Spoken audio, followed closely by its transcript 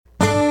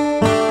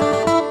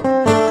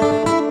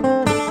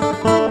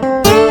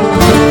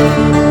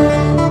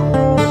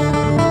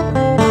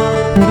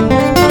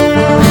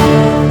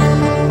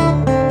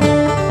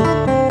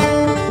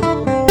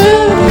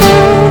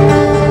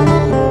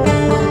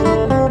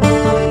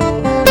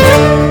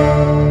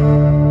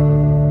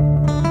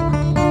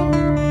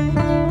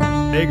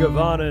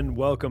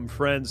Welcome,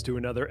 friends, to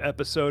another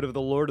episode of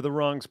the Lord of the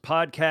Wrongs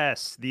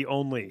podcast, the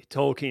only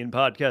Tolkien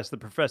podcast the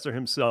professor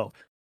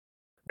himself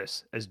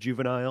is as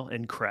juvenile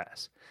and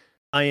crass.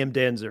 I am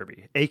Dan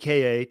Zerby,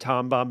 a.k.a.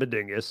 Tom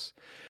Bombadingus,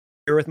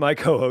 here with my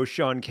co-host,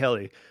 Sean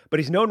Kelly, but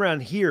he's known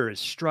around here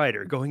as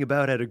Strider, going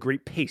about at a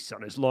great pace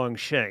on his long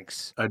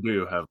shanks. I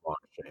do have long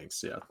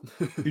shanks,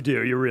 yeah. You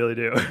do, you really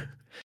do.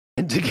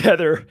 And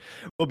together,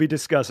 we'll be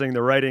discussing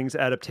the writings,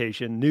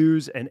 adaptation,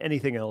 news, and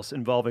anything else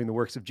involving the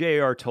works of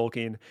J.R.R.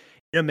 Tolkien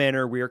in a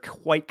manner we are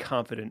quite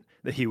confident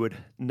that he would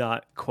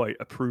not quite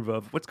approve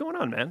of. What's going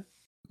on, man?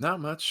 Not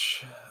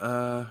much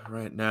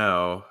right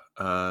now,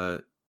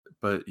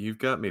 but you've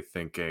got me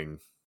thinking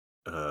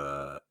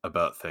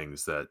about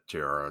things that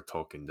J.R.R.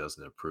 Tolkien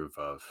doesn't approve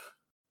of,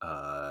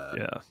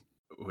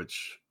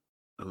 which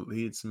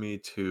leads me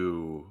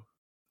to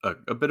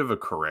a bit of a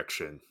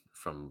correction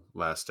from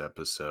last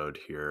episode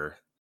here.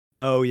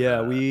 Oh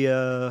yeah, we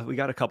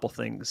got a couple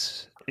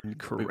things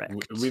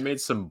incorrect. We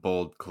made some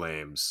bold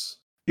claims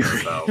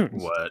about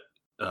what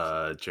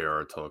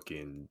J.R.R.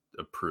 Tolkien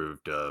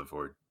approved of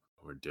or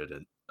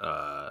didn't.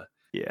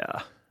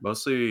 Yeah,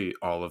 mostly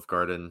Olive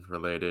Garden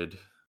related.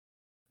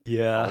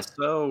 Yeah.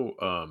 Also,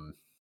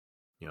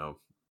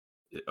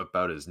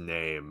 about his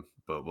name,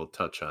 but we'll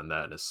touch on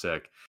that in a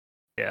sec.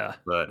 Yeah.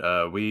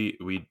 But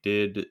we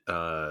did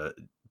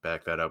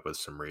back that up with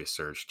some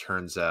research.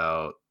 Turns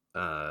out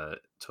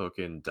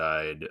Tolkien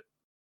died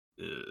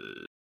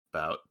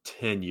about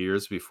 10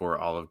 years before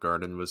Olive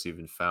Garden was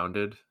even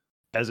founded.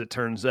 As it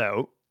turns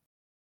out.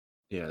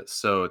 Yeah,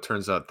 so it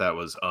turns out that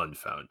was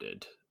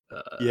unfounded.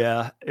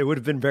 Yeah, it would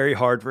have been very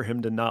hard for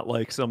him to not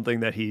like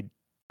something that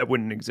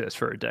wouldn't exist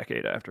for a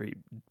decade after he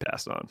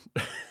passed on.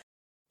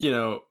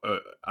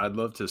 I'd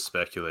love to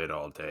speculate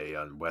all day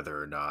on whether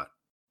or not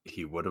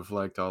he would have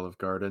liked Olive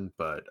Garden,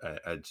 but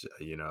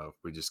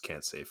we just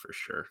can't say for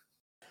sure.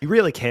 You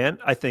really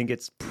can't. I think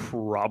it's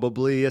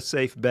probably a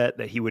safe bet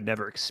that he would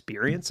never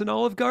experience an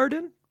Olive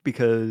Garden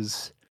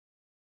because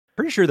I'm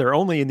pretty sure they're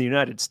only in the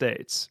United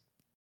States.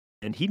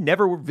 And he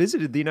never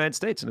visited the United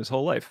States in his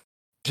whole life,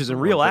 which is a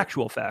real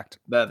actual fact.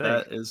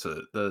 That is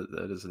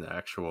an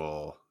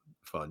actual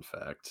fun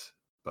fact.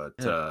 But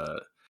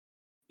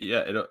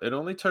it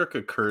only took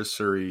a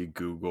cursory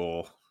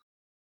Google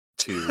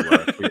to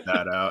figure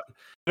that out.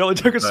 It only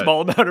took a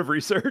small amount of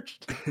research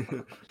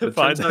to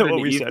find out what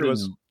we said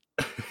was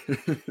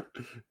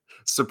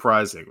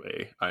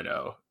surprisingly, I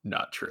know,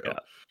 not true. Yeah.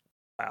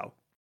 Wow.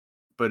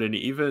 But an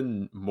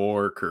even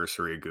more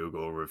cursory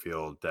Google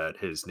revealed that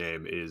his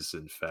name is,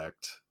 in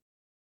fact,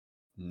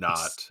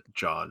 not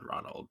John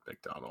Ronald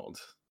McDonald.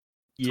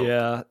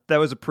 Yeah, that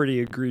was a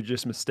pretty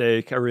egregious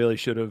mistake. I really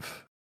should have.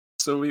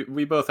 So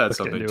we both had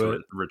something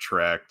to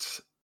retract.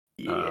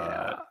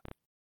 Yeah.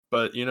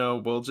 But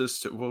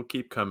we'll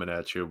keep coming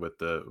at you with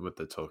the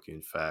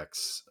Tolkien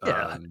facts.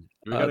 Yeah,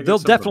 they'll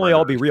definitely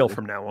all be real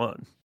from now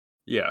on.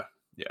 Yeah,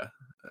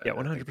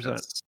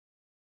 100%.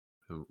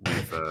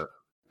 We've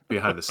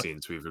behind the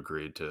scenes, we've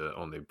agreed to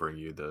only bring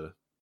you the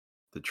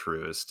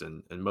truest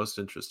and most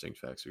interesting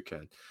facts we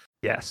can.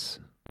 Yes,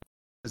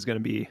 it's gonna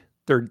be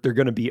they're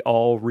gonna be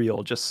all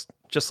real, just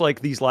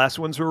like these last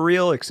ones were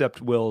real, except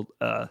they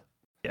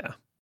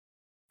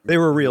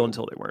were real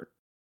until they weren't.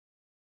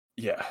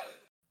 Yeah.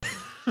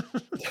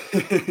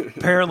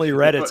 Apparently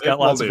Reddit's got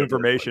lots of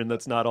information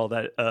that's not all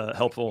that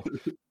helpful.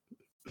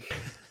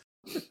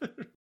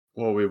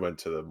 Well, we went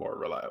to the more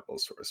reliable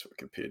source,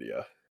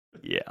 Wikipedia.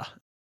 Yeah.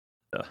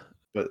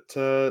 But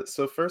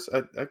so first,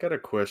 I got a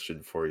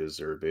question for you,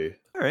 Zerby.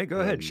 All right,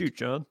 go ahead, shoot,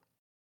 John.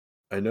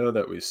 I know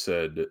that we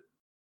said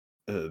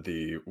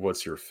the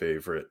 "What's your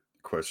favorite?"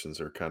 questions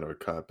are kind of a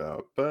cop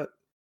out, but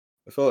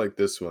I felt like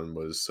this one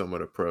was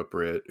somewhat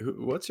appropriate.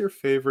 What's your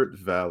favorite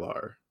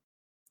Valar?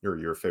 Or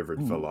your favorite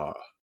Valar?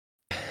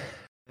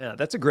 Yeah,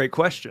 that's a great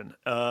question.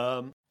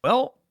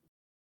 Well,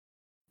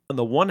 on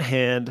the one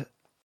hand,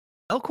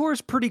 Melkor's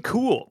pretty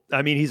cool.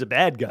 I mean, he's a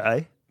bad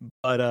guy,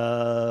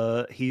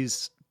 but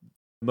he's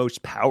the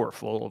most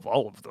powerful of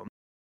all of them.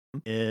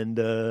 And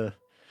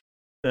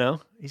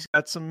he's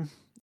got some.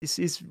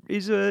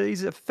 He's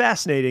a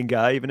fascinating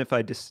guy, even if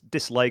I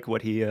dislike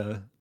what he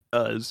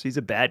does. He's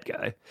a bad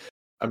guy.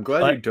 I'm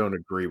glad you don't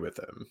agree with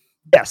him.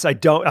 Yes, I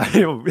don't.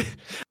 I'm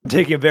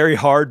taking a very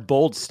hard,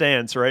 bold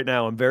stance right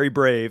now. I'm very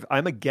brave.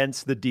 I'm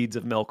against the deeds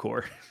of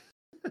Melkor.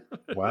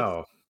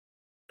 Wow.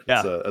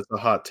 Yeah. That's a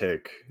hot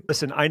take.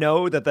 Listen, I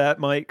know that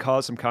might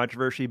cause some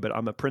controversy, but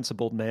I'm a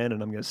principled man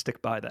and I'm going to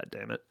stick by that,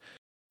 damn it.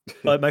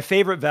 But my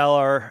favorite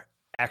Valar,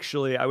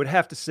 actually, I would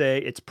have to say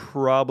it's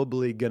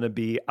probably going to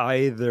be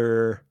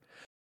either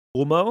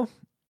Ulmo,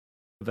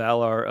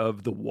 Valar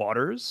of the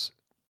waters,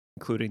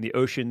 including the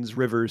oceans,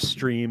 rivers,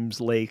 streams,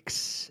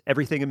 lakes.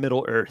 Everything in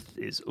Middle-earth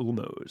is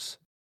Ulmo's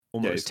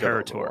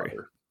territory.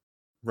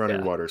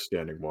 Running water,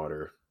 standing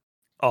water.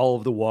 All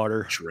of the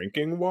water.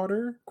 Drinking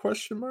water?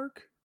 Question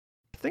mark?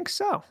 I think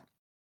so.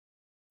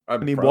 I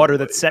mean, water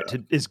that's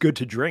is good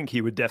to drink.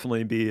 He would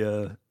definitely be,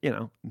 the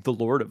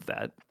lord of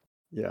that.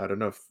 Yeah, I don't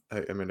know if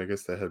I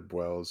guess they had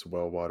well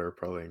water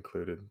probably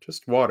included.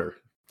 Just water.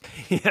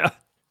 Yeah.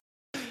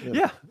 Yeah.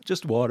 Yeah,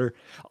 just water.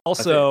 I think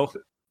Also,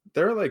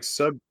 there are like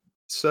sub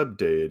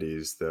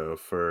deities though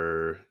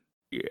for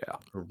yeah,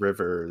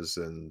 rivers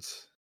and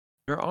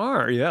there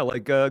are. Yeah,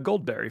 like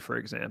Goldberry, for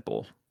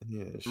example,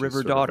 yeah, she's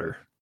River sort of a Daughter.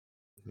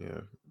 yeah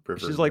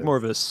She's river like more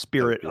nymph of a type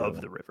spirit of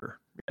deal. the river.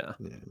 Yeah.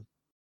 Yeah.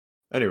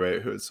 Anyway,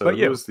 But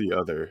who you? was the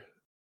other?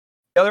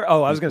 The other,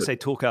 oh, I You was going to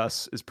said say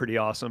Tulkas is pretty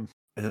awesome.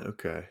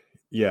 okay.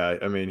 Yeah,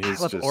 I mean I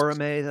he's love just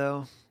Orome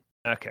though.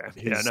 Okay.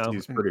 Yeah, no.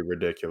 he's pretty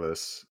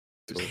ridiculous.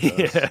 Yeah,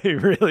 Tulkas. he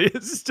really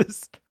is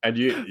just And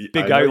big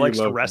I guy know who you likes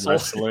to love wrestle.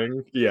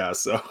 wrestling. Yeah,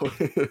 so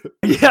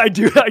Yeah, I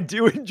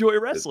do enjoy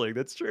it, wrestling.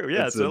 That's true.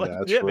 Yeah, it's a so like,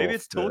 yeah, maybe natural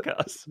it's fit.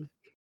 Tulkas.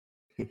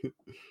 Hey,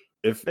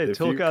 If you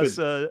Tulkas,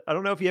 could I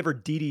don't know if he ever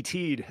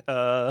DDT'd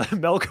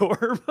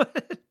Melkor,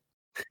 but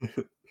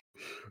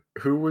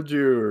who would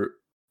you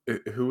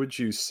who would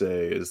you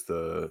say is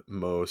the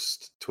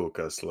most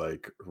Tulkas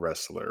like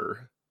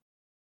wrestler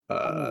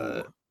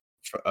uh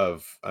ooh.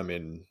 of I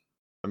mean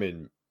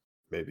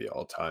maybe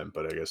all time,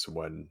 but I guess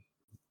when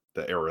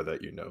the era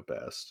that you know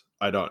best.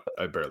 I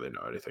barely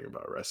know anything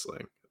about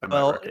wrestling. I might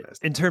Well, recognize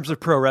in names terms of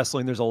pro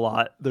wrestling, there's a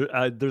lot.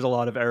 There's a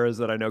lot of eras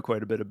that I know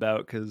quite a bit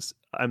about because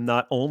I'm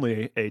not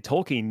only a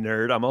Tolkien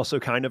nerd, I'm also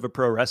kind of a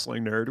pro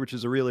wrestling nerd, which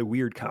is a really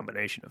weird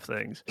combination of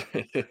things.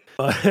 though.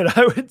 But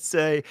I would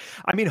say,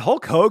 I mean,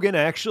 Hulk Hogan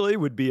actually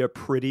would be a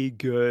pretty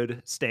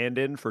good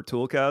stand-in for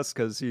Toolcast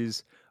because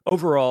he's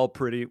overall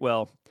pretty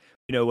well.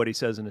 You know what he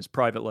says in his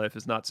private life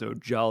is not so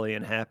jolly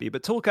and happy,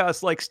 but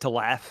Toolcast likes to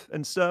laugh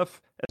and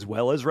stuff as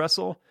well as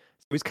wrestle.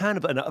 So he's kind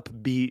of an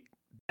upbeat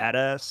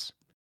badass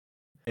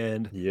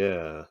and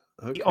Yeah.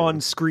 the Okay.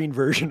 on-screen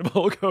version of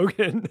Hulk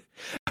Hogan.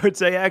 I would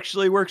say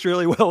actually works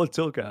really well with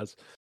Toolcast.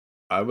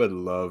 I would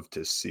love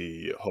to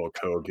see Hulk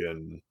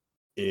Hogan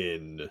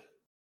in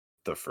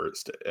the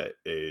first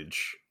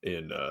age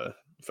in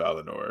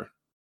Valinor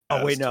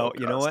Oh wait, as no,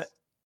 you know Tulkas.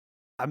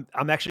 what?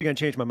 I'm actually gonna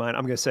change my mind.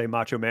 I'm gonna say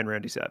Macho Man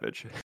Randy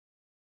Savage.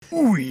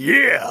 Oh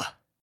yeah.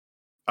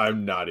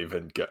 I'm not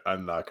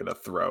gonna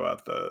throw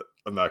out the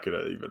I'm not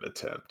gonna even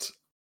attempt,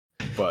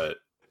 but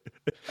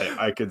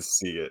I can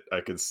see it.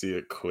 I can see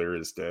it clear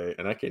as day,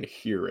 and I can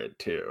hear it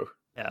too.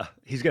 Yeah,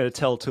 he's got to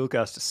tell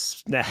Tulkas to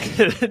snap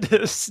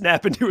to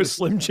snap into a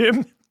Slim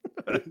Jim.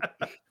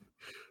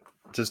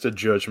 Just a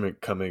judgment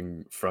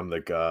coming from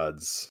the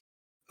gods,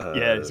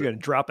 Yeah, he's uh, gonna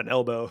drop an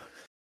elbow.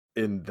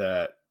 in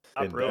that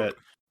Top in rope. that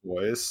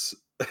voice,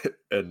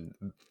 and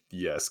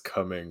yes,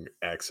 coming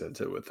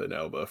accented with an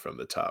elbow from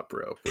the top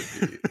rope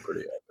would be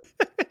pretty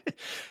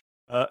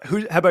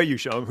Who? How about you,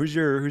 Sean? Who's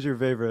your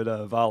favorite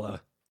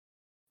Vala?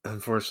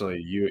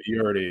 unfortunately,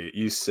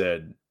 you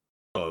said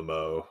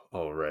Omo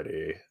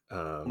already.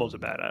 Almost a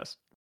badass.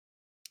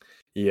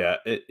 Yeah,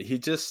 he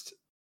just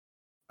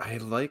I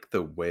like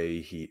the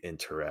way he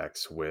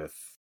interacts with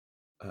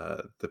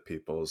the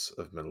peoples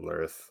of Middle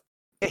Earth.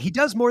 Yeah, he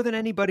does more than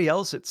anybody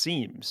else. It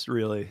seems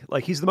really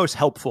like he's the most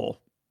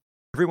helpful.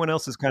 Everyone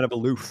else is kind of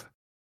aloof.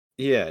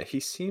 Yeah, he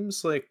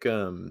seems like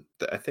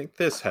I think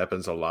this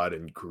happens a lot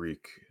in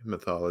Greek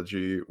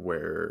mythology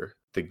where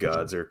the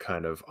gods are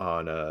kind of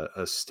on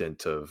a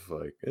stint of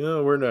like,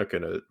 oh, we're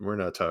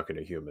not talking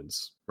to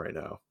humans right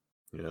now.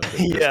 You know, they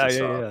pissed Yeah, us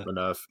yeah, off yeah,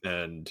 enough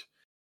and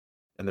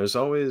there's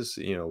always,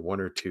 one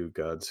or two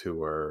gods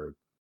who are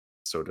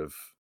sort of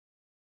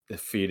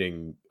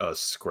feeding us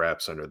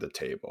scraps under the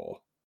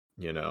table,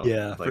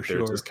 yeah, for like they're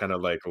just sure. kind of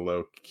like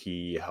low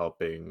key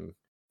helping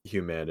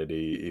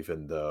humanity,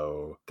 even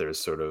though there's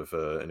sort of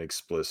an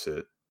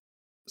explicit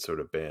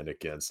sort of ban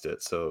against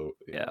it. So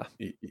Yeah,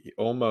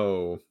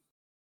 Olmo,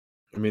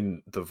 I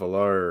mean, the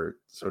Valar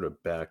sort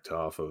of backed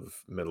off of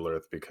Middle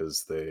Earth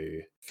because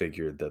they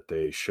figured that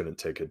they shouldn't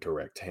take a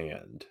direct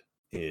hand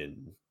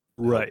in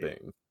right.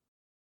 helping.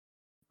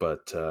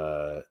 But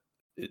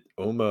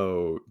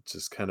Olmo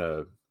just kind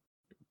of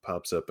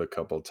pops up a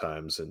couple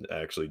times and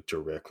actually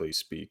directly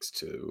speaks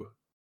to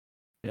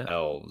Yeah,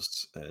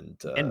 elves and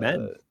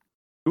men.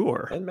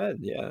 Tuor and men.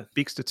 Yeah,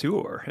 speaks to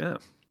Tuor. Yeah.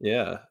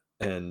 yeah,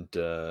 and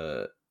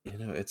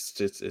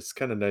it's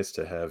kind of nice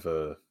to have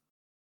a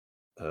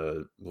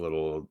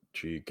little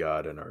G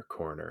god in our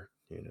corner.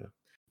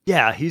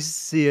 Yeah,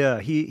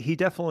 he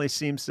definitely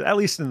seems to, at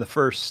least in the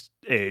first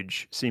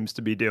age, seems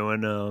to be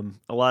doing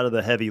a lot of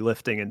the heavy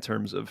lifting in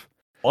terms of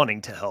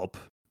wanting to help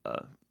uh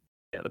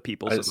yeah, the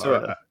peoples I of so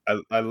Arda.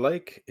 I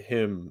like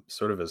him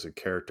sort of as a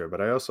character,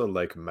 but I also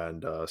like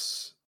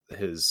Mandos,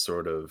 his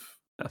sort of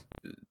Yeah.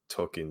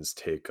 Tolkien's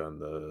take on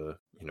the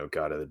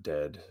god of the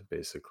dead,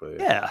 basically.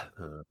 Yeah.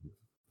 Um,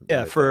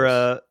 Yeah, I thought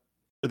was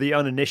for the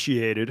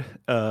uninitiated,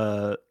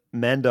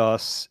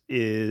 Mandos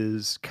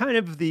is kind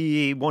of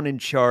the one in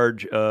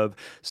charge of,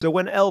 so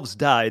when elves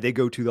die, they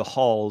go to the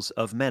halls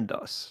of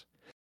Mandos.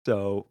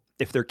 So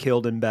if they're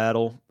killed in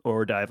battle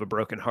or die of a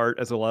broken heart,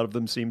 as a lot of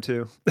them seem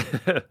to,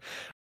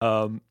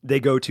 they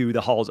go to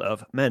the halls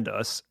of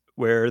Mandos,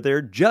 where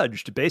they're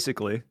judged,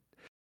 basically.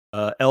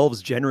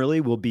 Elves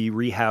generally will be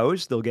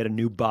rehoused. They'll get a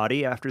new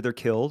body after they're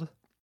killed.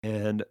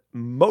 And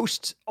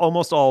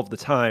almost all of the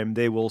time,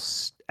 they will,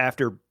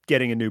 after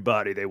getting a new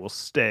body, they will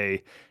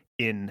stay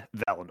in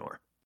Valinor.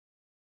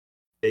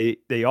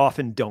 They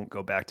often don't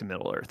go back to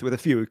Middle Earth, with a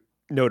few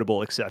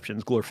notable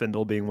exceptions,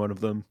 Glorfindel being one of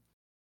them.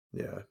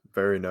 Yeah,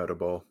 very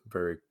notable,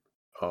 very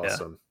Yeah.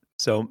 awesome.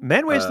 So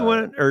Manway's the Uh,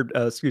 one, or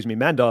excuse me,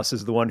 Mandos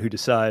is the one who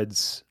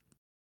decides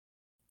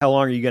how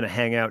long are you going to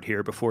hang out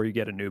here before you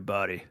get a new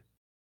body.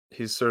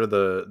 he's sort of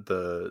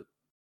the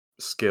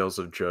scales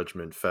of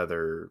judgment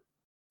feather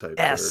type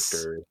Yes.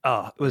 character.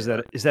 Oh,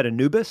 Yeah, is that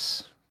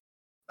Anubis?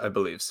 I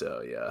believe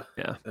so. Yeah,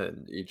 Yeah.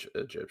 and each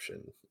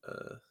Egyptian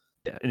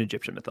Yeah, in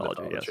Egyptian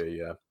mythology, yes. mythology.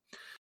 Yeah,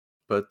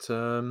 but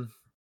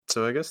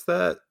so I guess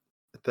that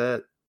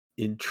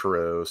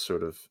intro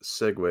sort of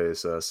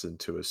segues us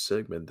into a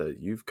segment that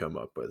you've come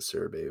up with,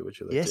 Survey. Would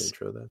you like to Yes,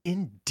 intro that?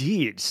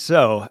 indeed.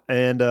 So,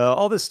 and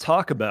all this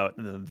talk about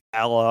the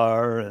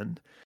Valar, and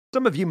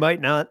some of you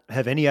might not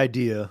have any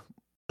idea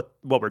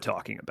what we're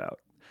talking about,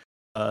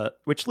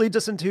 which leads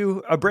us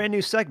into a brand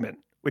new segment,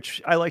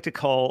 which I like to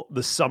call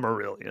the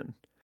Summarillion,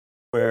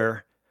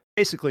 where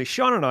basically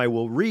Sean and I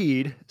will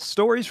read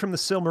stories from the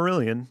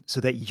Silmarillion so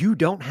that you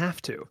don't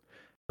have to,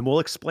 and we'll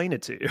explain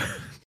it to you.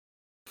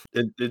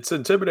 It's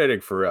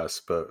intimidating for us,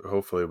 but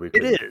hopefully we It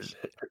can is.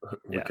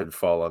 we Yeah. can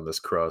fall on this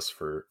cross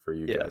for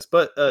you Yeah. guys.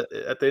 But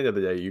at the end of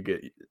the day, you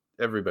get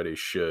everybody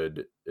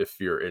should, if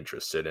you're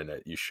interested in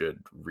it, you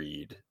should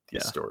read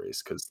these Yeah.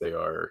 stories because they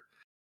are,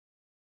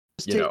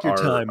 Just take your our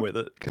time with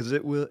it because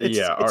it will,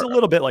 yeah, it's a our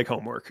little bit like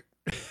homework.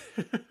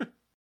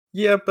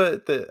 yeah,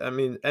 but I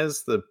mean,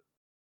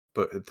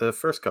 but the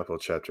first couple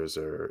of chapters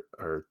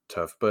are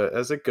tough, but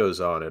as it goes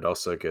on, it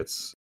also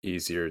gets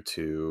easier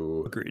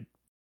to Agreed.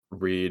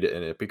 read,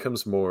 and it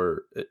becomes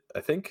more,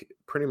 I think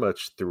pretty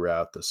much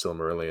throughout the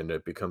Silmarillion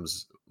it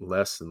becomes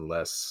less and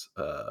less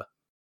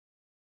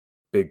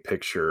big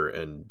picture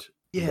and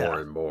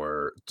Yeah.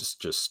 more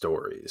just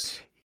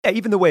stories. Yeah,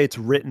 even the way it's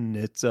written,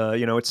 it's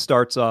it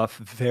starts off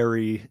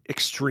very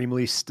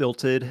extremely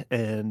stilted,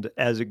 and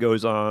as it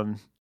goes on,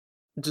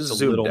 it's a Just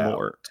zoomed little out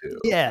more. too.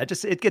 Yeah,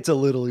 just it gets a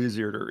little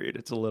easier to read.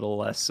 It's a little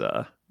less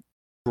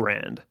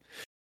grand.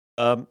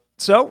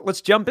 So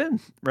let's jump in,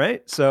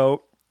 right?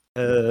 So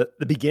the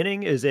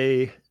beginning is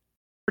a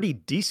pretty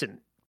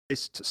decent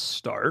place to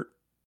start,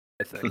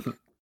 I think.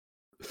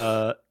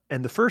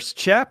 And the first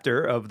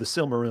chapter of the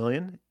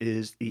Silmarillion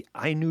is the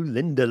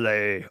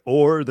Ainulindale,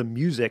 or the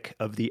music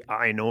of the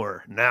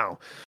Ainur. Now,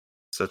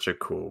 Such a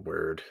cool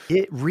word.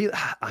 it really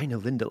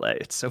Ainulindale.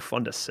 It's so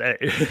fun to say.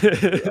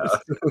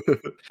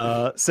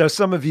 Yeah. So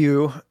some of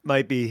you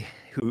might be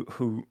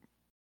who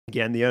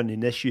again the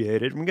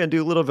uninitiated. I'm going to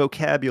do a little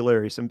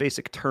vocabulary, some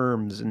basic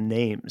terms and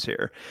names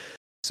here.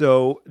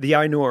 So the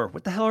Ainur.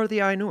 What the hell are the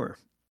Ainur?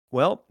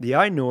 Well, the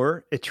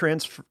Ainur it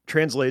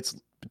translates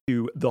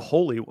to the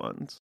holy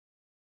ones.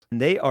 And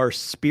they are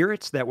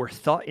spirits that were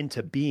thought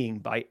into being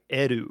by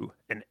Eru,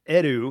 and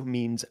Eru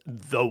means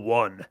the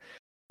one.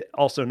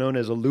 Also known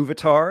as a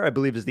Luvatar, I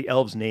believe is the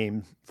elves'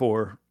 name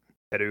for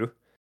Eru.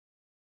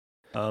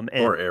 And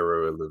Or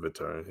Arrow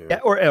Iluvatar, yeah. yeah,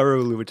 or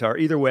Eru Luvatar.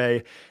 Either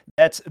way,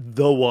 that's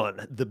the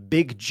one, the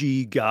big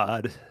G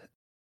god,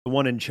 the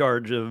one in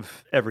charge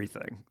of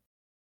everything.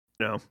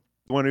 The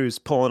one who's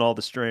pulling all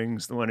the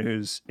strings, the one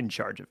who's in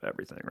charge of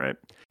everything, right?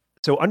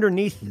 So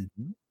underneath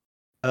Mhm.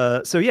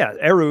 So yeah,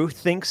 Eru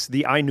thinks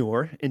the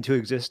Ainur into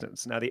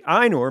existence. Now the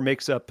Ainur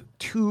makes up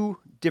two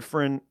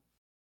different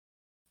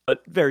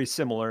but very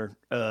similar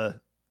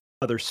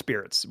other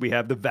spirits. We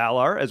have the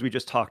Valar, as we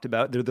just talked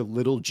about. They're the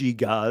little G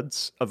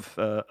gods of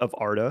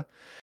Arda,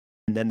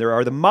 and then there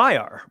are the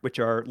Maiar, which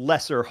are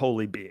lesser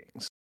holy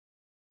beings.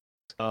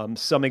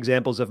 Some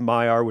examples of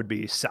Maiar would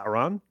be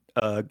Sauron,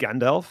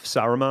 Gandalf,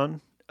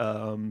 Saruman,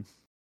 um,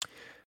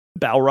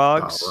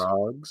 Balrogs.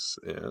 Balrogs,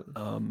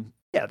 yeah.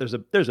 Yeah,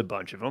 there's a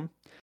bunch of them.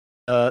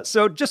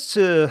 So just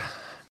to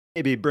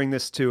maybe bring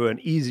this to an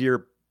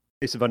easier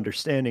place of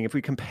understanding, if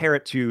we compare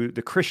it to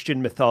the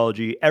Christian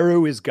mythology,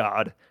 Eru is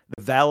God,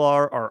 the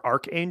Valar are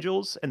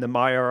archangels, and the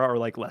Maiar are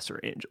like lesser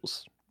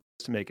angels.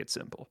 To make it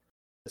simple,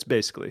 that's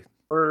basically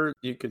Or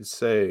you could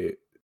say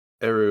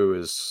Eru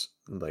is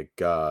like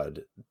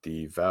God,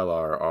 the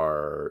Valar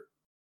are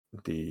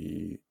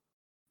the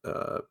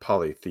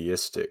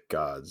polytheistic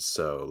gods,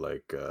 so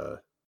like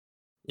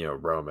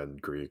Roman,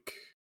 Greek,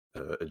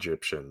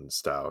 Egyptian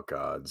style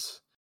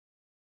gods,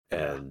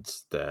 yeah, and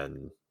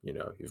then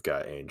you've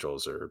got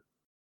angels, or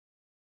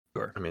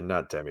sure. I mean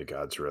not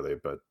demigods really,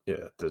 but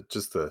yeah,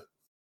 just the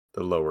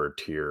lower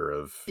tier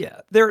of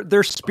Yeah, they're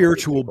holy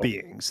spiritual people.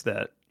 beings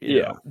that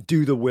Yeah,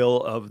 do the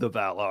will of the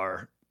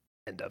Valar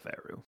and of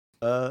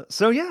Eru.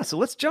 So yeah, so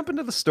let's jump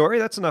into the story.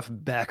 That's enough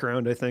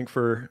background, I think,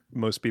 for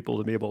most people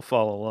to be able to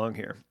follow along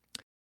here.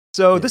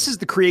 So yeah. this is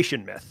the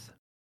creation myth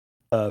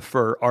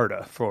for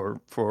Arda,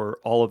 for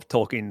all of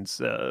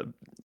Tolkien's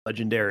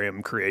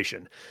legendarium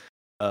creation.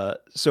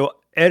 So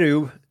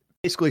Eru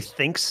basically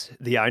thinks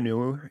the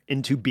Ainu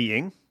into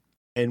being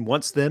and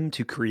wants them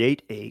to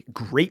create a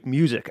great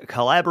music, a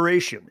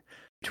collaboration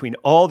between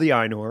all the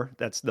Ainur,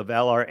 that's the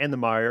Valar and the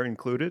Maiar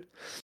included.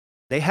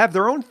 They have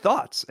their own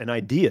thoughts and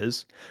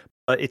ideas,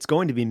 but it's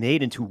going to be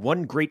made into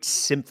one great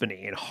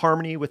symphony in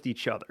harmony with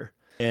each other.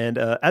 And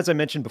as I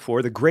mentioned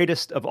before, the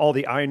greatest of all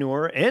the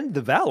Ainur and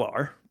the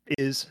Valar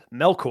is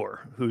Melkor,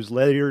 who's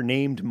later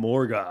named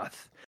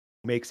Morgoth,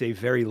 who makes a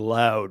very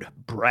loud,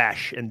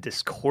 brash, and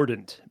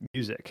discordant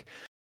music.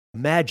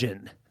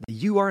 Imagine that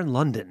you are in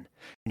London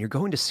and you're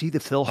going to see the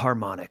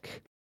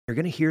Philharmonic. You're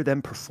going to hear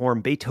them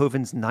perform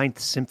Beethoven's Ninth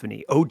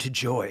Symphony, Ode to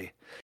Joy.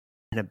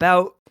 And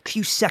about a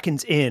few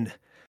seconds in,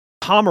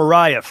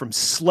 Pomeraya from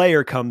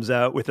Slayer comes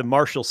out with a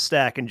Marshall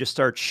stack and just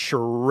starts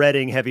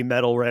shredding heavy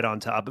metal right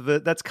on top of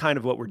it. That's kind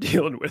of what we're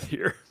dealing with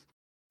here.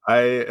 I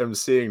am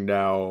seeing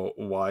now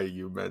why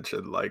you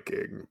mentioned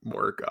liking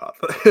Morgoth.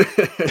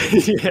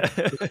 Yeah.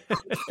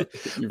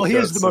 You've Well, he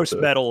got is the such most a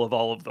metal of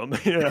all of them.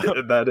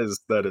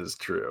 that is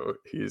true.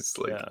 He's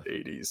like Yeah.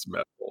 80s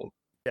metal.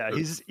 Yeah,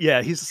 For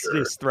sure.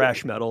 he's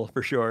thrash metal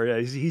for sure. Yeah,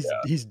 Yeah.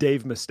 he's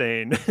Dave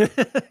Mustaine,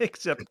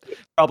 except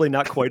probably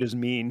not quite as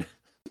mean.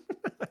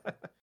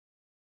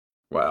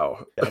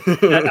 Wow.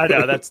 Yeah, I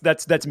know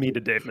that's mean to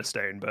Dave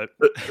Mustaine, but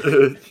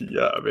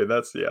Yeah, I mean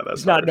that's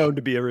he's not harsh. known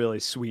to be a really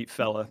sweet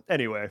fella.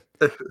 Anyway,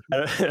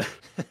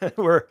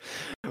 we're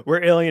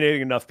we're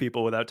alienating enough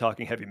people without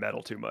talking heavy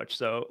metal too much.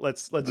 So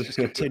let's just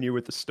continue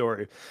with the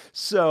story.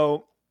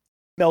 So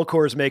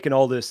Melkor's making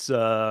all this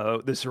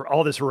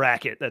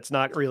racket that's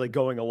not really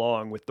going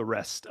along with the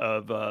rest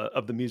of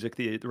the music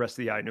the rest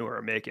of the Ainur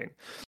are making.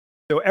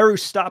 So Eru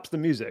stops the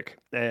music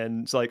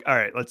and it's like, all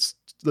right, let's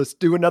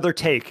do another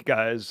take,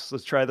 guys.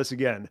 Let's try this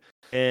again.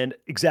 And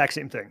exact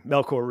same thing.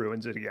 Melkor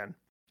ruins it again.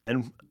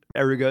 And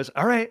Eru goes,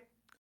 all right,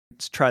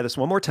 let's try this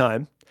one more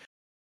time.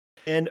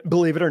 And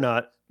believe it or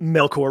not,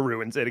 Melkor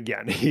ruins it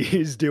again.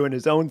 He's doing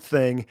his own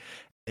thing,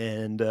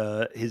 and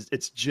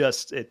it's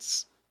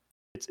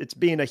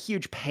being a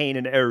huge pain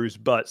in Eru's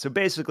butt. So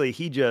basically,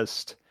 he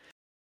just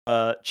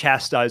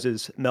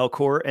chastises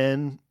Melkor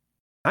and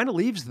kind of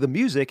leaves the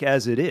music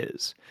as it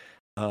is.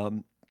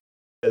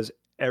 As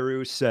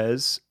Eru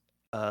says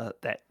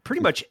that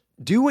pretty much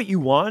do what you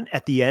want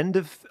at the end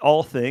of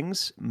all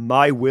things.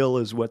 My will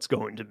is what's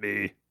going to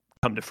be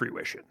come to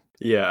fruition.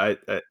 Yeah,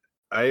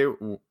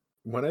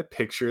 when I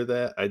picture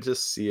that, I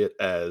just see it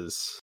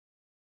as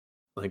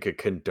like a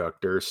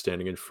conductor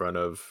standing in front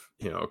of,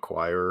 a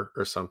choir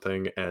or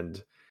something,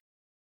 and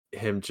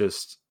him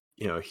just,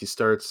 he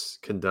starts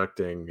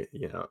conducting,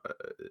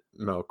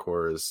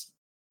 Melkor is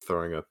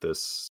throwing up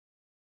this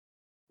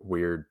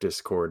weird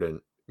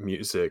discordant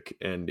music,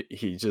 and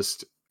he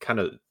just kind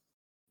of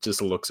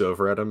just looks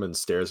over at him and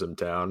stares him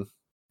down,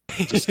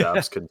 just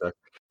stops conduct.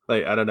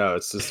 Like, I don't know,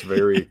 it's this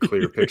very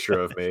clear picture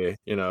of me,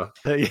 Yeah,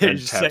 you and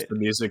just taps say, the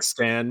music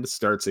stand,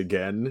 starts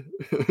again,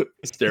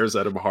 stares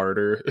at him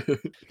harder.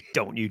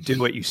 "Don't you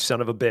do it, you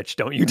son of a bitch!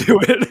 Don't you do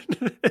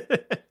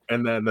it!"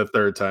 And then the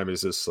third time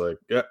he's just like,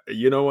 "Yeah,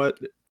 you know what?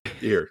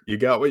 Here, you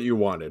got what you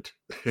wanted.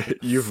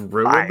 You've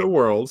ruined the Fine.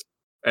 world,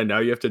 and now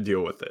you have to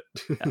deal with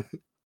Yeah. it."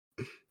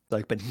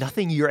 Like, but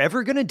nothing you're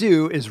ever gonna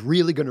do is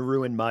really gonna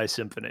ruin my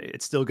symphony.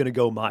 It's still gonna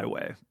go my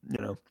way, you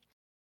know. Yeah.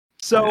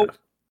 So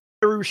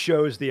Eru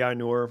shows the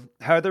Ainur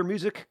how their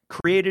music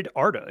created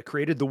Arda,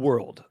 created the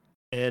world,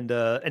 and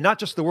not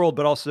just the world,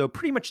 but also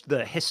pretty much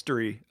the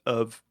history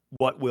of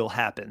what will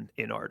happen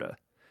in Arda.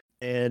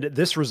 And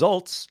this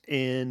results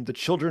in the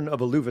children of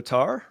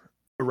Iluvatar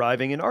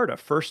arriving in Arda,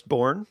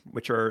 firstborn,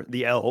 which are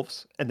the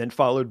elves, and then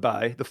followed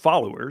by the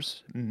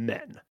followers,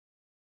 men.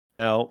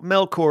 Now,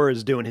 Melkor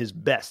is doing his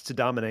best to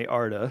dominate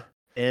Arda,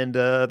 and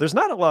there's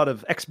not a lot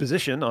of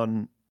exposition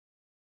on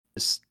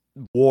this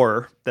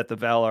war that the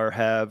other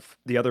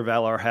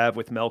Valar have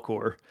with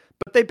Melkor,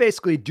 but they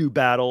basically do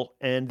battle,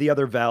 and the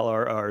other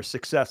Valar are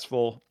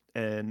successful,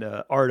 and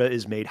Arda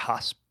is made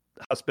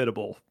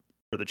hospitable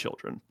for the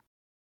children.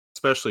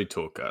 Especially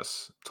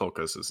Tulkas.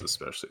 Tulkas is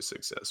especially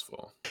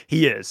successful.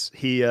 He is.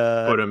 He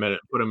Put him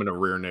in a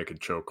rear naked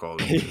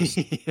chokehold and just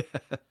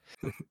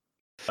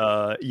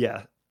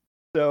yeah.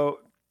 So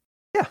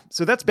yeah,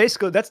 so that's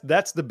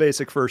the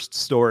basic first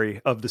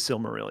story of the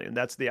Silmarillion.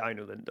 That's the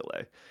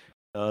Ainulindale.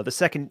 The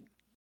second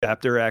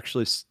chapter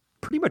actually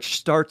pretty much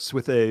starts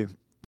with a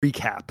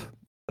recap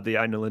of the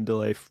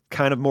Ainulindale,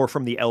 kind of more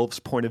from the elves'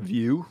 point of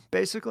view,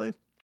 basically.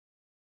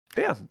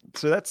 Yeah,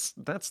 so yeah. that's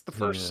the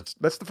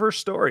first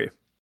story.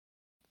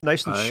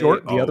 Nice and I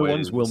short. The other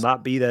ones will always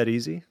not be that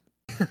easy.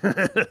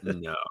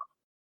 no.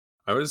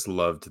 I always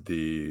loved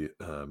the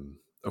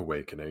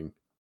awakening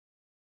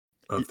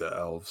Y- of the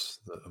elves,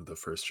 of the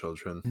first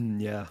children.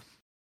 yeah,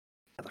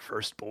 the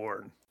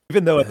firstborn.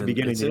 Even though at the And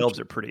beginning it's the elves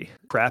interesting. are pretty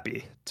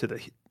crappy to the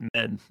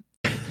men.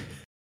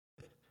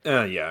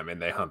 Yeah, I mean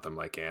they hunt them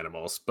like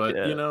animals, but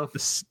Yeah. Well,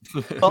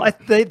 oh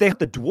they hunt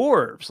the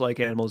dwarves like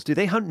animals. Do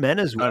they hunt men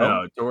as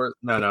well? no,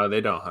 no,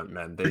 they don't hunt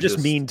men. They They're just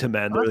just mean to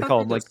men. I They thought call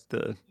they them like just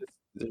the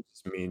they're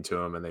just mean to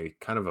them, and they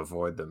kind of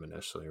avoid them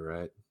initially,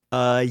 right?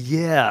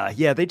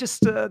 yeah. They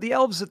just the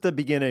elves at the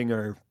beginning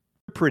are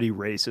pretty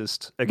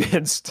racist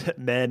against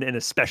men and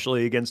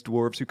especially against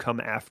dwarves who come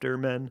after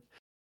men.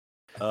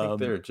 I think Um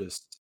they're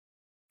just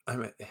I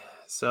mean,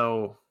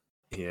 so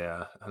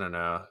yeah, I don't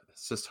know.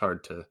 It's just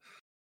hard to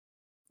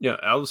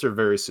elves are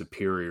very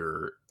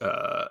superior.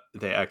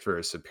 They act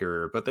very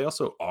superior, but they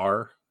also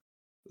are.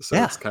 So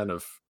Yeah, it's kind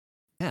of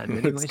yeah. In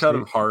many it's ways, kind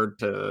of hard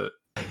to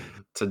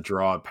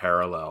draw a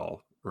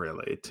parallel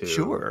really to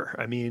sure.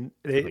 I mean,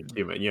 like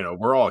human.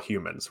 We're all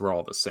humans. We're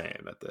all the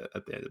same at the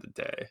end of the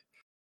day.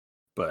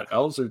 But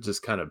elves are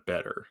just kind of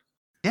better.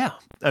 yeah.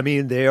 I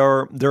mean,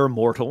 they're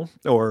immortal,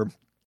 or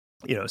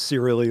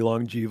serially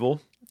longeval,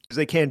 because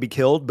they can be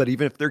killed. But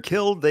even if they're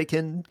killed, they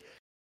can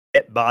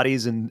get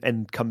bodies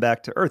and come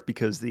back to Earth,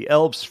 because the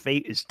elves'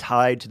 fate is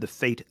tied to the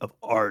fate of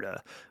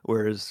Arda,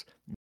 whereas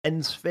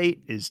men's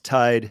fate is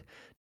tied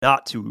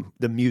not to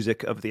the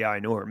music of the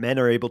Ainur. Men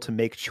are able to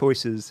make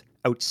choices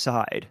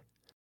outside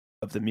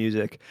of the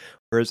music,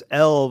 whereas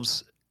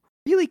elves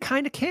really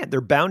kind of can't.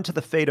 They're bound to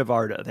the fate of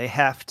Arda. They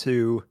have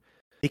to.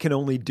 They can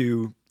only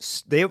do.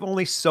 They have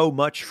only so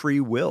much free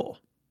will.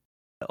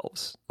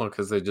 Elves. Well,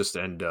 because they just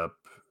end up,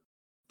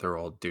 they're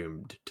all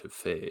doomed to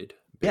fade,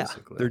 Yeah,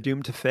 basically. they're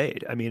doomed to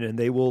fade. I mean, and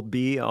they will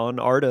be on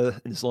Arda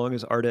as long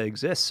as Arda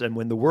exists. And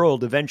when the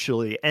world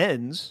eventually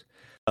ends,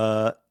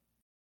 the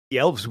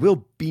elves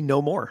will be no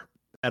more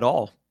at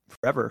all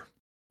forever.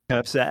 Kind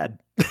of sad.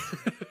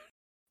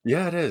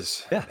 Yeah, it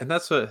is. Yeah. And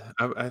that's what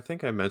I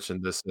think I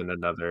mentioned this in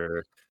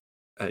another,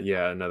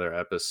 another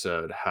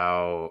episode,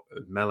 how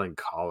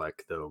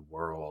melancholic the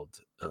world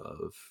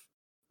of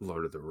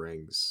Lord of the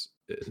Rings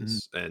Mhm.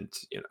 is, and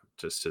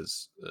just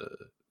as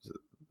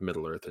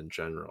Middle Earth in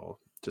general,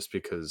 just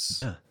because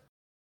Yeah.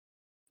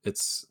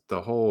 it's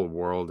the whole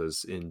world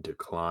is in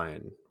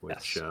decline,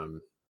 which Yes.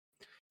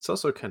 it's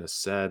also kind of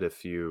sad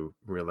if you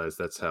realize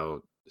that's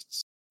how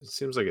it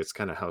seems like it's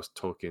kind of how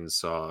Tolkien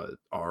saw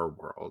our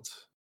world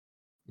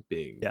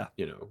being. Yeah.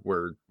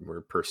 We're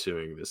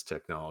pursuing this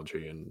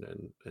technology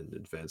and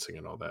advancing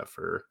and all that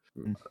for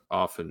Mm.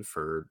 often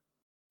for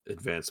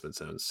advancement's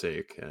own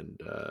sake, and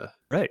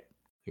Right.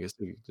 I guess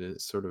they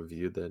sort of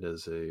viewed that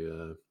as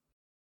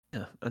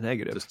Yeah. A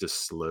negative. just a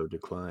slow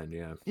decline.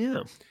 Yeah. Yeah.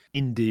 All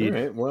Indeed.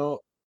 right.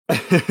 Well,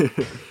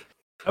 That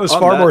was on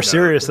far more that note,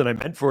 serious than I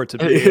meant for it to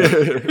be.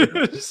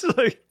 It's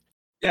like,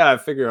 yeah, I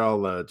figure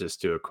I'll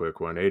just do a quick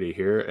 180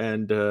 here,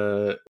 and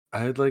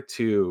I'd like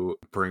to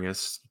bring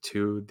us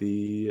to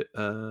the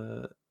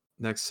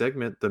next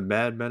segment, the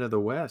Mad Men of the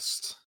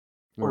West.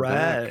 all We're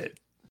back. right.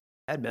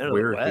 Bad Men of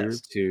the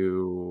West.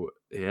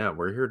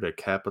 We're here to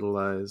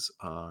capitalize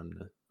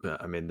on.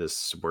 I mean,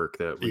 this work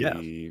that Yeah.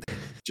 we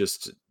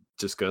just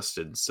discussed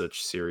in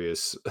such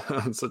serious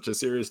on such a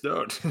serious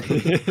note.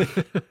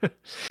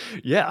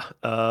 Yeah.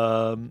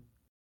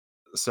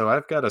 So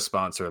I've got a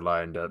sponsor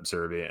lined up,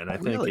 Zerby, and Oh, I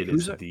think really? it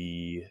Who's is our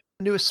the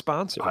newest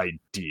sponsor?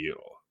 ideal.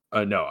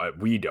 No,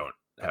 we don't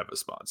have a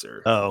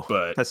sponsor, Oh,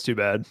 but that's too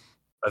bad.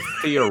 a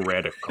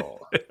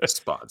theoretical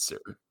sponsor.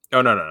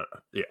 Oh no.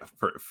 Yeah,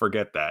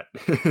 forget that.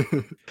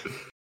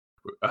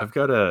 I've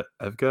got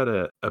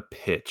a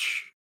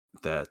pitch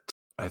that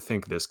I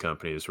think this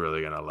company is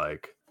really gonna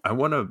like. I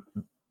want to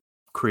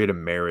create a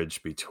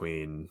marriage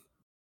between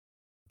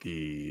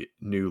the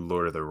new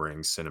Lord of the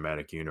Rings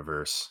cinematic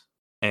universe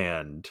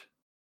and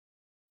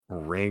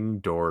Ring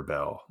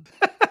Doorbell.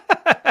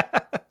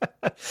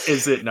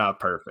 Is it not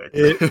perfect?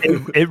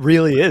 It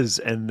really is,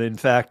 and in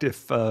fact,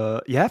 if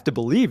you have to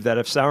believe that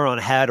if Sauron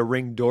had a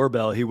ring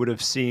doorbell, he would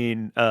have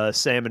seen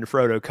Sam and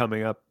Frodo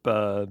coming up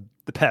the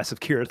pass of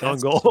Cirith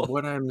That's Ungol.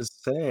 what I'm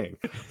saying.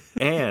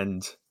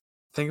 And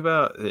think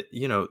about it,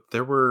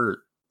 there were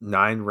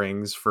 9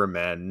 rings for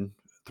men,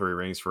 3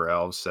 rings for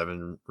elves,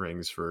 7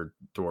 rings for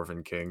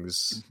dwarven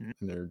kings, Mhm.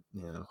 and their,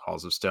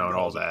 halls of stone,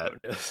 all Halls of that. Stone,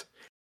 yes.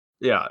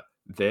 Yeah,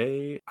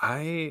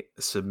 I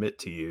submit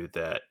to you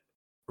that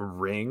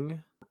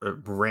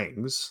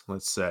rings,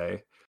 let's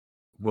say,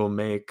 will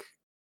make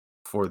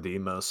for the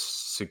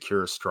most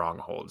secure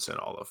strongholds in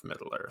all of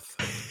Middle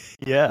Earth.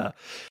 Yeah.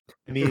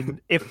 I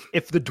mean,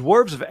 if the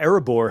dwarves of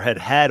Erebor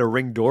had a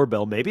ring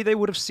doorbell, maybe they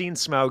would have seen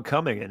Smaug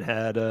coming and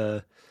had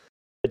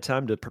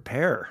time to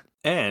prepare.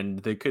 And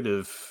they could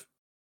have,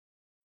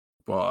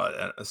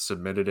 well,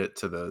 submitted it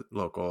to the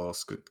local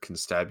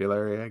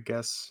constabulary, I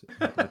guess,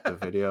 like the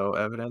video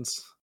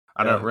evidence.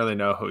 I don't Yeah. really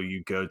know who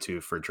you go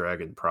to for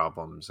dragon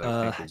problems. I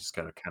Uh, think you just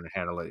gotta kind of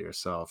handle it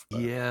yourself.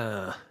 But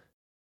yeah.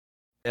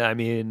 Yeah, I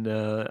mean,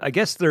 I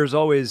guess there's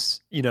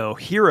always,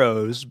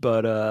 heroes,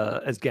 but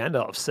as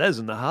Gandalf says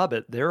in The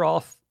Hobbit, they're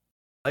off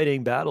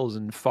fighting battles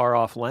in far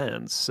off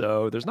lands,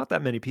 so there's not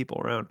that many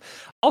people around.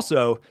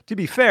 Also, to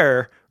be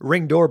fair,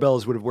 ring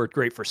doorbells would have worked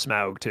great for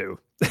Smaug too.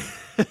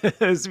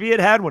 If he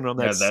had one on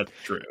yeah, that's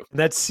true.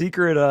 that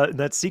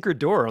secret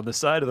door on the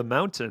side of the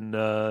mountain,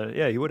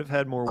 yeah, he would have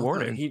had more Although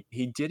warning.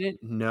 he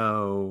didn't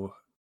know.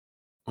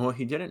 Well,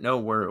 he didn't know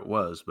where it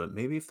was, but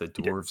maybe if the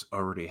He did, dwarves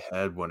already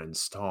had one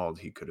installed,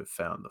 he could have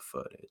found the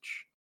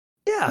footage.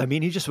 yeah, I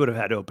mean, he just would have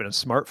had to open a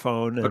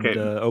smartphone and Okay,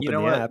 you open know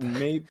the what? app.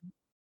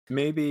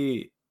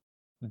 Maybe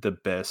the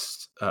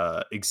best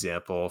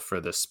example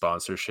for the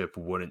sponsorship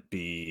wouldn't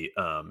be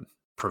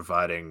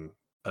providing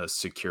a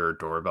secure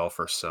doorbell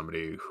for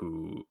somebody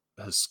who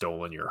has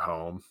stolen your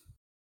home.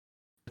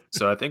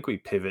 So I think we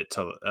pivot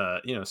to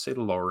say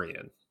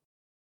Lorien,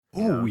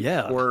 Oh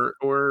yeah, or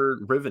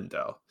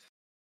Rivendell.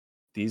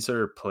 these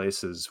are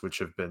places which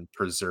have been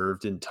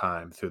preserved in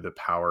time through the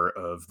power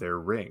of their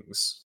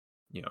rings,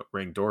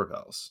 ring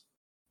doorbells.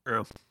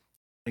 True. I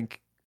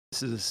think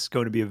this is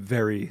going to be a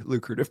very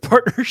lucrative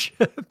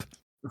partnership.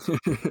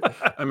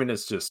 I mean,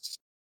 it's just,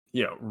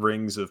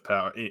 rings of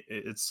power.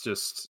 It's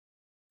just,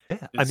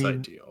 Yeah, it's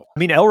ideal.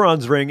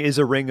 Elrond's ring is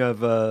a ring of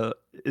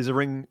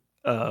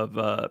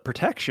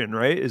protection,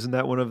 right? Isn't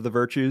that one of the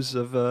virtues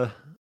of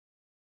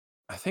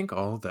I think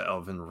all the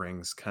elven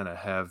rings kind of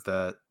have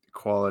that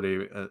quality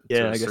to Yeah,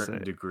 a I guess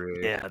certain degree.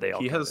 yeah, they all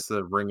He kind of. has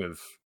the ring of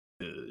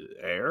uh,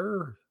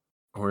 air,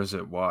 or is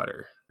it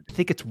water? I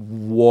think it's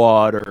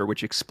water,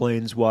 which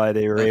explains why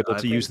they were able I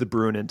to use think the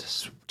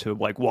Brunnen to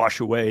like wash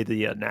away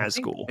the I think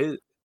Nazgul.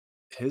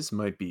 his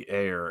might be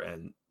air,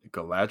 and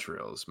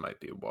Galadriel's might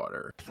be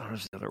water. I thought it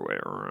was the other way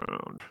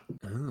around.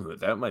 Ooh,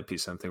 that might be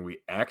something we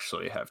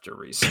actually have to You have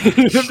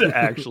research. to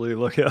actually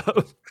look it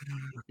up.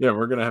 Yeah,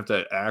 we're gonna have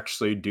to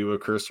actually do a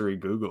cursory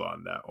Google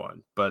on that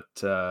one. But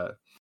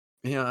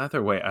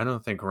either way, I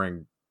don't think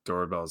Ring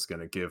Doorbell is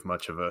gonna give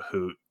much of a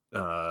hoot.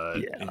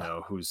 Yeah.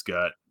 Who's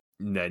got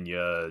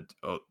Nenya,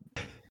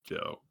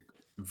 Joe,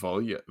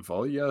 Volya,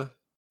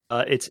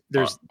 It's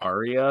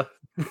Arya.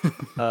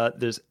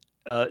 there's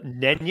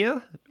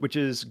Nenya, which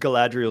is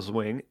Galadriel's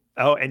wing.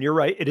 Oh, and you're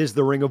right, it is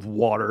the ring of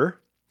water.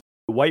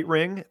 The white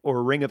ring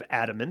or ring of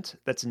adamant,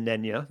 that's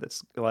Nenya,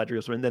 that's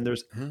Galadriel's ring. Then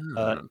there's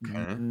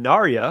Okay.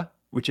 Narya,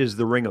 which is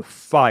the ring of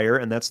fire,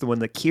 and that's the one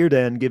that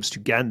Círdan gives to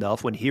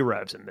Gandalf when he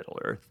arrives in Middle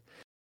Earth.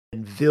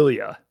 And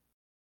Vilya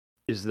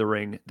is the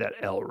ring that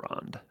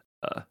Elrond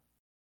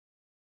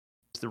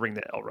is the ring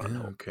that Elrond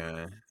holds.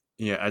 Okay.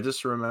 Yeah, I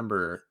just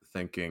remember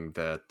thinking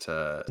that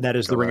And that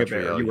is the ring of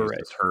air. Galadriel You were right.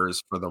 uses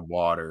hers for the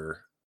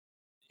water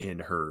in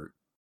her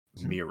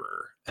Mhm.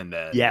 mirror, and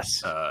then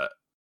Yes.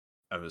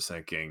 I was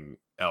thinking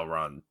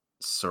Elrond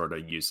sort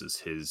of uses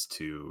his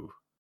to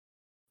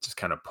just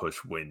kind of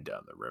push wind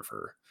down the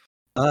river.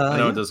 I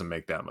know it Yeah. doesn't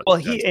make that much Well,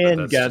 sense, he but and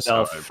that's just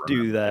how I Gandalf do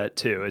remembered it. that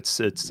too.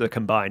 It's a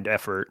combined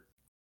effort.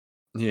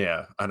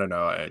 Yeah, I don't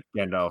know.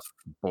 Gandalf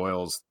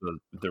boils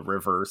the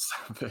river.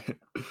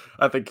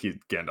 I think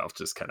Gandalf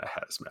just kind of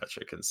has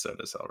magic, and so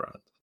does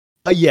Elrond.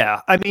 Yeah.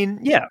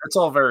 Yeah. It's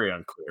all very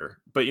unclear,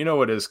 but you know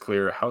what is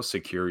clear? How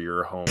secure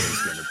your home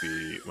is going to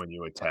be when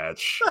you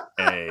attach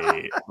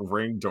a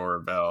ring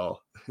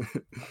doorbell.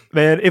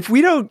 Man, if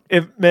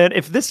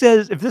this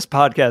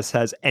podcast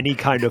has any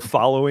kind of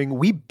following,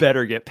 we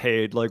better get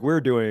paid. Like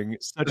we're doing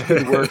such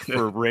good work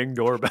for Ring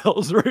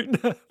doorbells right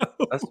now.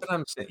 That's what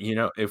I'm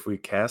saying. If we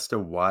cast a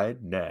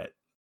wide net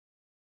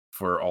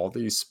for all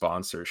these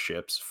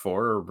sponsorships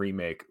for a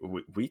remake,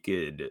 we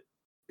could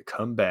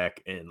come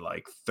back in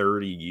like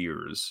 30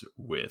 years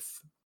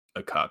with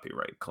a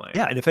copyright claim.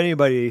 Yeah, and if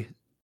anybody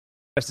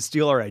has to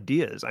steal our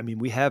ideas,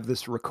 we have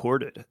this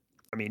recorded.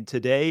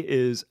 Today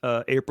is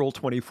April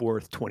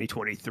 24th,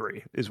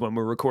 2023 is when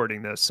we're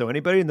recording this. So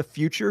anybody in the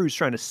future who's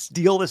trying to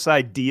steal this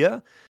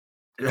idea,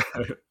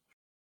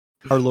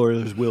 our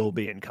lawyers will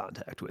be in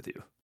contact with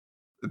you.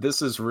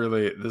 This isn't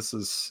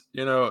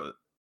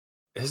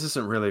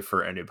really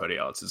for anybody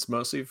else. It's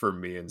mostly for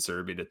me and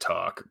Zerby to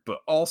talk, but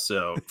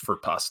also for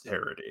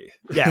posterity.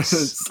 Yes,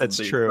 It's that's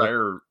the true.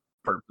 entire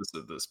purpose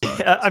of this Yeah,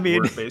 podcast.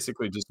 We're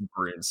basically just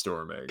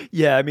brainstorming.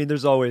 Yeah,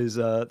 there's always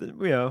there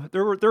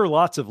were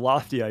lots of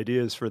lofty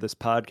ideas for this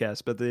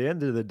podcast, but at the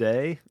end of the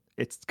day,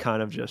 it's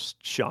kind of just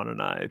Sean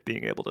and I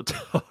being able to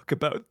talk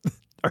about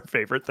our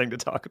favorite thing to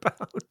talk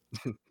about.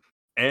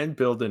 And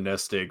build a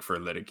nest egg for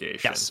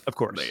litigation. Yes, of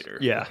course. Later.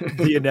 Yeah,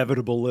 the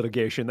inevitable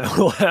litigation that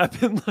will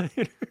happen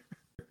later.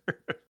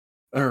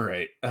 All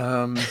right.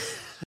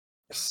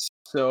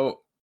 So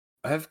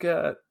I've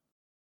got.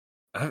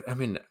 I'm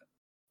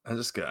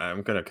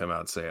gonna come out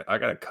and say it. I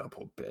got a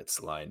couple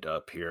bits lined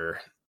up here.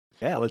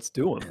 Yeah, let's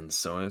do them. And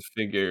so I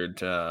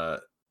figured I'd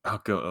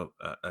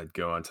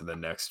go on to the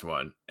next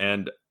one.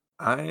 And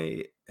all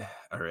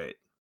right,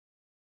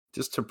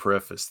 just to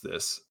preface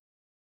this,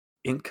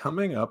 in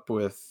coming up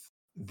with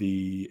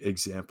the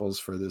examples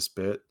for this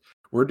bit,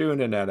 we're doing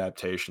an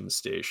adaptation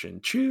station.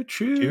 Choo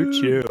Choo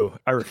choo. choo.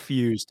 I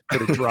refuse to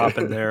put a drop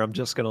in there. I'm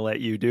just gonna let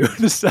you do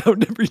the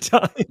sound every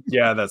time.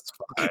 Yeah, that's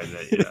fine.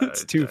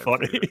 It's too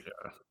funny.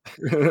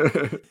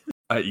 Figured,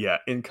 yeah,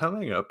 in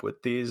coming up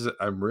with these,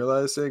 I'm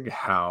realizing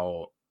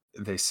how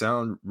they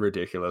sound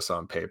ridiculous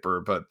on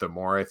paper, but the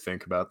more I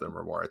think about them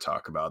or more I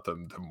talk about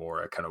them, the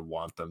more I kind of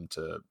want them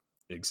to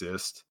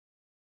exist.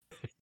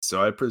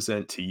 So I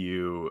present to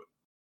you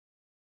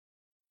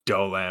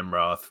Dol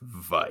Amroth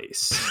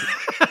Vice.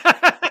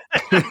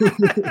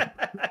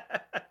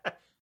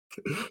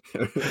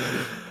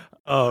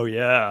 Oh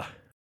yeah.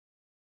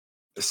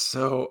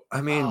 So,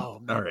 Oh,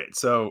 all right.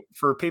 So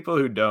for people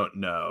who don't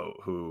know,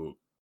 who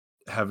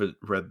haven't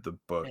read the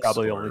books,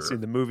 probably only seen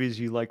the movies,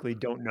 you likely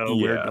don't know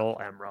where Yeah. Dol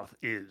Amroth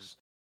is.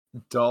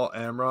 Dol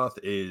Amroth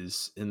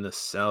is in the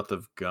south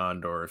of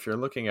Gondor. If you're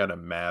looking at a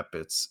map,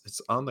 it's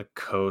on the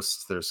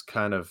coast. There's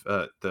kind of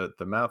the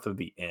mouth of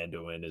the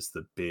Anduin is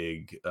the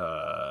big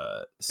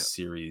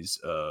series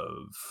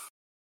of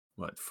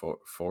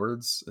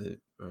Fords? Like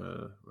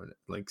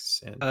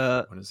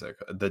what is that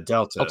called? The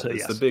delta. Delta,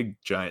 It's the yes. big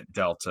giant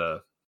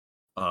delta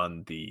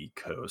on the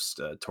coast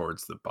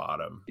towards the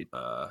bottom.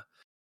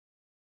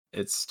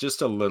 It's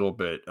just a little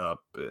bit up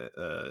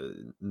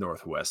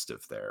northwest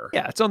of there.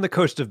 Yeah, it's on the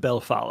coast of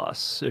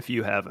Belfalos, if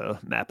you have a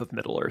map of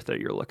Middle Earth that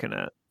you're looking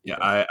at.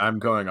 Yeah, I'm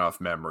going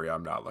off memory.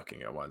 I'm not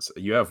looking at one. So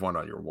you have one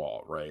on your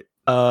wall, right?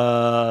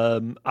 I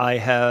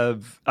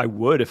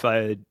would if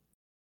I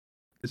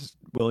was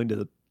willing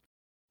to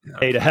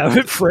pay to Okay, have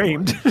it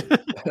framed.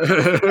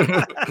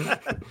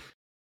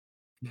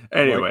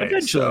 Anyway,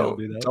 eventually I'll so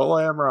do that. Dol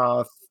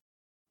Amroth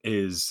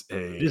is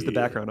It is the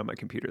background on my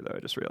computer, though. I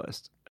just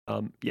realized.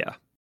 Yeah,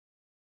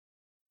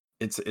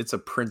 it's a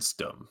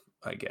princedom,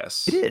 I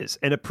guess. it is,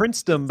 and a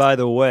princedom. By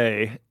the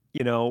way,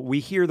 we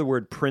hear the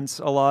word prince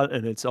a lot,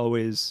 and it's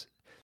always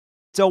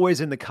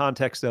in the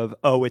context of,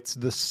 oh, it's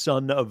the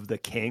son of the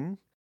king,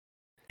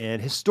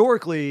 and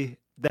historically,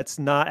 that's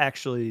not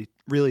actually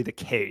really the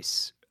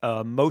case.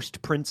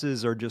 Most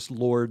princes are just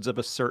lords of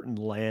a certain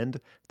land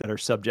that are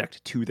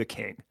subject to the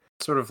king.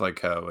 Sort of like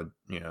how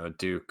a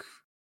duke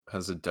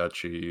has a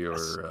duchy,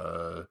 Yes.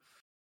 or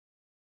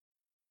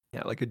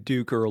Yeah, like a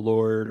duke or a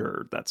lord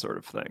or that sort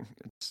of thing.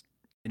 It's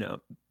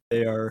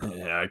they are.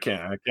 yeah, I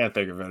can't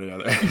think of any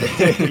other.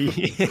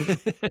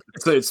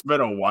 So it's been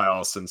a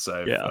while since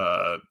I've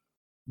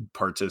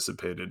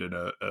participated in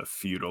a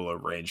feudal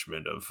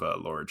arrangement of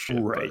lordship.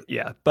 Right, But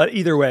yeah. But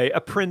either way,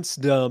 a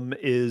princedom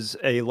is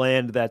a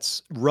land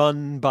that's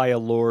run by a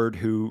lord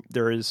who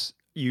there is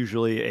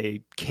usually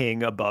a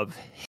king above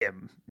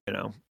him,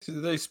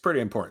 it's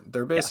pretty important.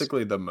 They're Yes.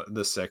 basically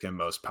the second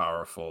most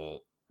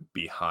powerful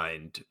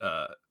behind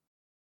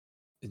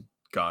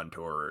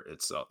Gondor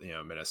itself,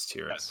 Minas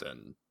Tirith, Yes.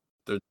 and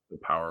they're the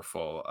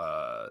powerful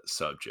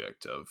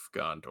subject of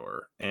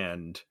Gondor.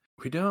 And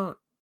we don't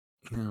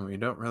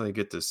really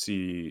get to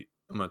see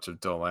much of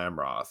Dol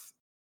Amroth.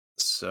 I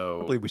So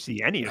don't believe we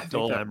see any I of think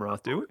Dol that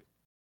Amroth, do we?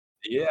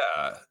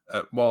 yeah.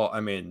 Well, I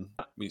mean,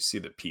 we see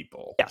the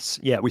people, Yes.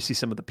 Yeah, we see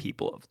some of the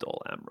people of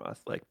Dol Amroth,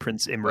 like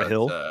Prince but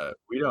Imrahil.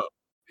 we don't.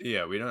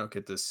 Yeah, we don't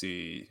get to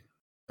see,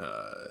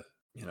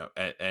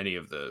 any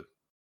of the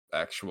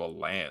actual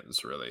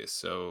lands really.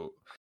 So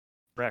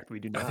Correct, we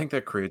do I not. think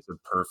that creates a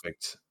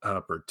perfect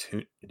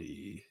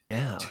opportunity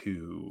Yeah.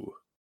 to.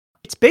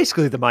 It's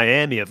basically the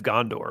Miami of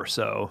Gondor,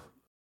 so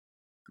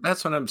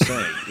That's what I'm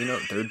saying.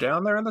 They're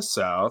down there in the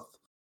south.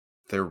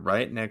 They're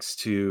right next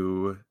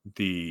to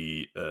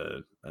the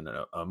I don't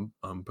know,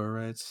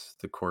 Umbarites,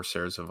 the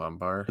Corsairs of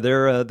Umbar.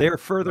 they're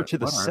further to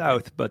the What are they?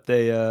 south, but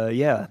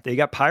they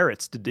got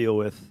pirates to deal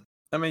with.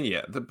 I mean,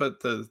 yeah,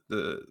 but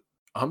the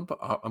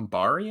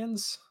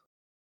Umbarians.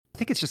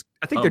 I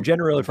think they're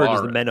generally referred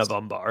as the men of Umbarans.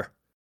 Umbar.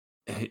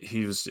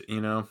 He was,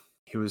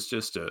 he was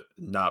just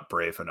not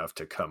brave enough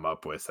to come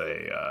up with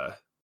an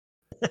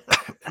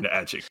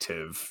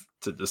adjective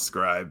to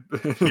describe.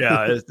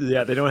 Yeah,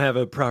 they don't have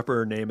a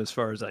proper name as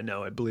far as I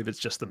know. I believe it's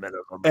just the men of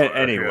Umbar.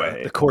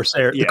 Anyway, the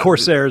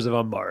Corsairs of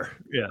Umbar.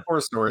 Yeah, of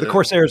course, the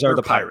Corsairs are they're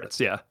the pirates.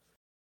 Yeah,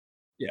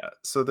 Yeah,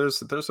 so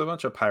there's a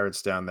bunch of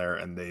pirates down there,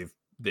 and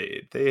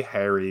they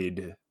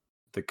harried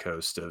the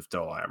coast of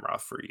Dol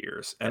Amroth for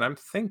years. And I'm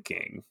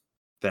thinking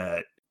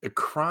that a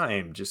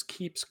crime just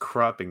keeps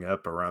cropping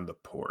up around the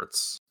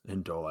ports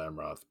in Dol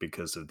Amroth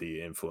because of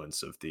the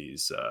influence of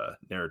these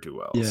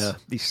ne'er-do-wells. yeah,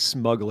 these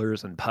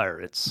smugglers and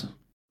pirates.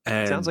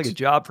 And Sounds like a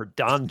job for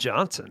Don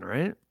Johnson,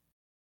 right?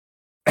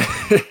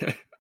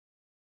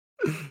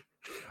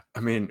 I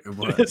mean,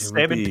 A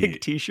salmon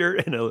pink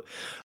T-shirt and a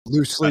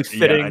loosely yeah,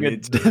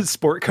 fitting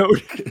sport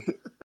coat.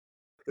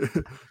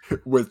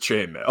 with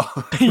chainmail.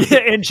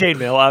 Yeah, and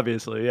chainmail,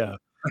 obviously. Yeah,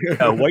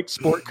 a white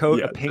sport coat,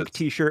 Yeah, a pink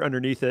T-shirt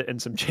underneath it,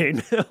 and some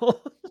chainmail.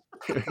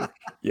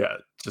 Yeah,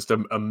 just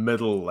a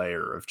middle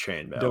layer of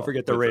chainmail. Don't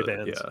forget the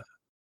Ray-Bans. Yeah.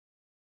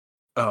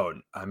 Oh,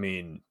 I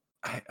mean,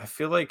 I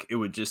feel like it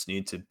would just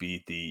need to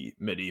be the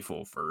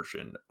medieval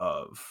version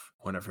of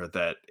whenever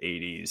that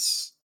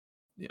 80s,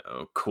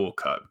 cool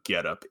cut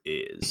getup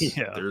is.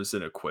 Yeah. There's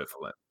an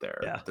equivalent there.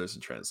 Yeah. There's a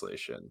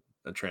translation,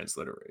 a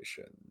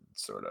transliteration,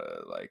 sort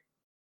of like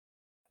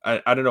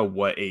I don't know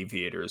what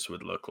aviators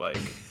would look like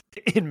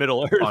In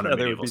Middle Earth, on a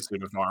medieval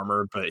suit of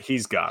armor, but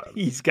he's got them.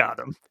 He's got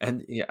them.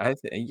 And yeah,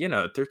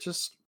 they're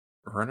just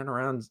running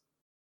around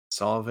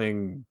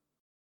solving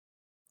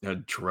a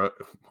drug.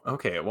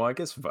 Okay, well, I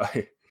guess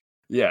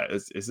yeah,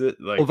 is it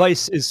like Well,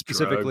 Vice is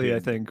specifically, I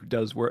and think,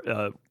 does work.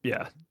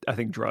 Yeah, I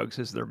think drugs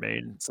is their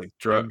main. it's like thing.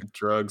 drugs and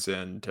drugs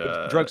and isn't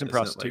it like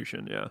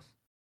prostitution. yeah,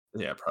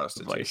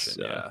 prostitution, Vice,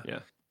 yeah.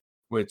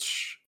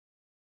 Which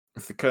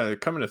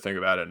coming to think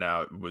about it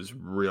now, it was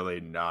really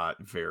not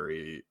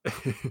very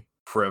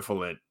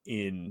prevalent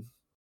in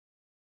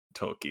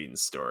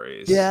Tolkien's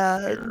stories.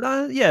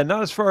 Yeah, here.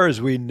 not as far as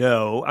we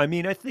know. I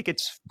mean, I think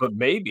it's But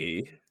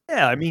maybe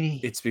yeah. I mean,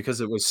 it's because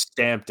it was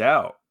stamped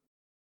out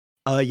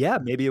yeah,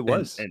 maybe it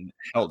was. and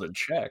held in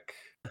check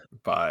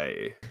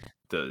by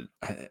the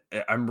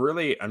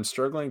I'm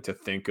struggling to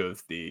think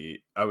of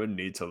I would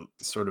need to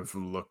sort of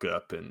look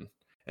up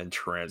and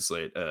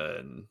translate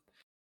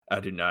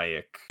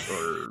Adunaic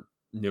or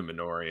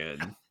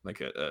Numenorian,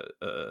 like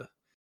a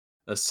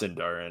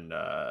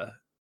Sindarin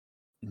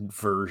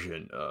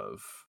version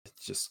of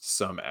just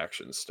some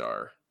action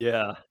star.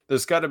 Yeah.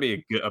 There's got to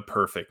be a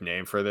perfect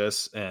name for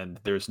this, and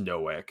there's no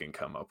way I can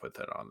come up with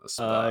it on the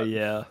spot.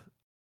 Yeah.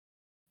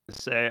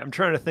 Say, I'm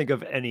trying to think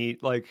of any,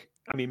 like,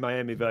 I mean,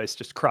 Miami Vice,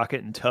 just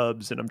Crockett and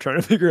Tubbs, and I'm trying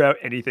to figure out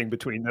anything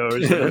between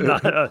those, and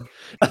I'm not,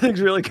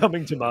 nothing's really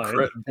coming to mind.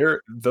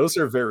 Those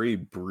are very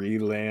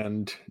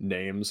Breland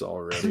names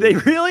already. They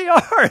really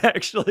are,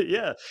 actually.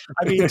 Yeah,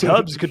 I mean,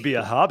 Tubbs could be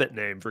a Hobbit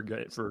name for.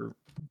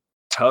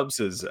 Tubbs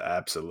is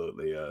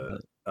absolutely a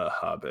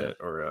hobbit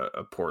or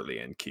a portly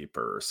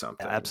innkeeper or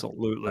something.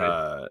 Absolutely.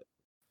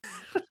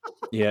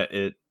 Yeah,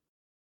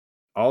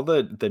 all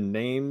the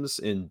names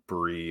in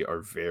Bree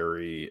are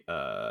very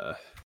I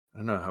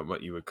don't know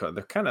what you would call.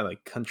 They're kind of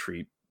like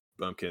country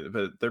bumpkin,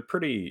 but they're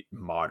pretty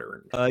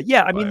modern.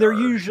 Yeah, I mean, by they're our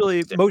usually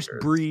most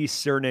standards. Bree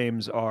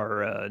surnames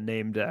are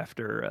named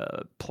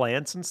after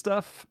plants and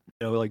stuff.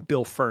 You know, like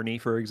Bill Ferny,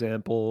 for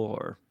example,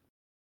 or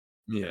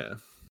Yeah.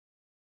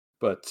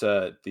 But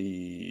all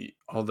the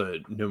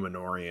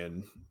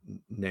Numenorian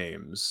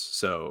names,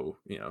 so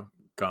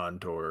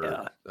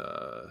Gondor,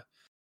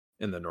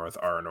 in the north,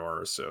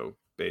 Arnor, so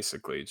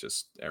basically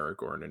just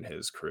Aragorn and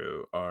his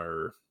crew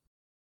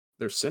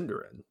they're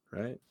Sindarin,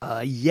 right?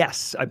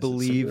 yes, I Is it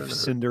believe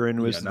Sindarin Sindarin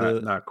yeah, was not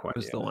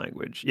was the Quenya.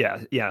 language.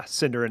 Yeah, yeah,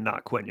 Sindarin,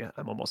 not Quenya.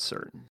 I'm almost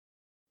certain.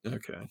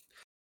 Okay,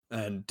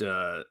 and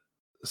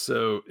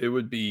so it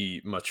would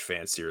be much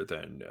fancier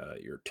than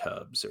your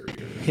Tubbs or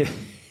your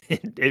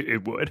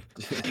It would.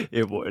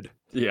 It would.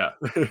 yeah.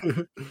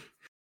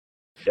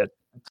 Yeah,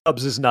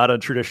 Tubbs is not a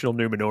traditional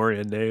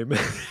Numenorian name.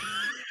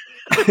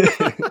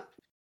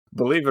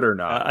 Believe it or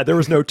not. There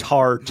was no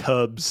Tar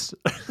Tubbs.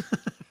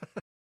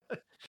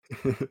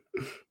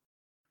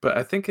 But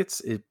I think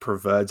it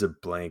provides a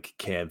blank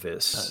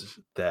canvas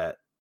that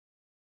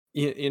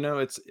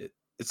it's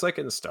like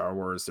in Star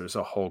Wars. There's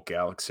a whole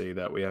galaxy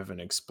that we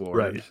haven't explored.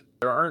 Right.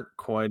 There aren't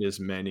quite as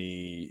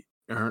many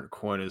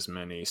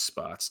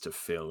spots to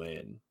fill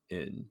in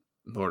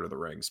Lord of the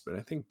Rings, but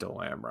I think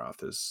Dol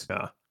Amroth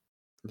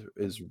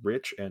is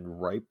rich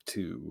and ripe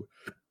to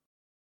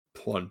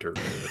plunder.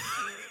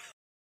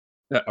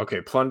 Yeah,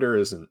 okay,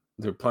 plunder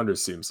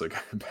seems like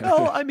a bad.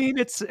 Well, I mean,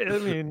 if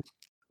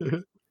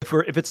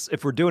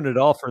we're doing it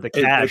all for the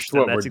cash, it's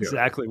then what we're that's doing.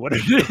 exactly what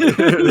it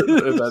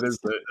That is. is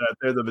at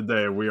the end of the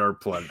day, we are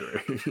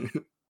plundering.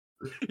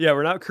 Yeah,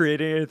 we're not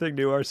creating anything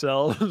new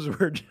ourselves.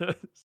 We're just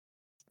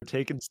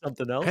taking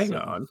something else. Hang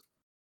on.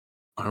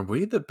 Are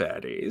we the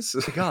baddies?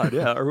 Oh my God,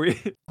 yeah. Are we?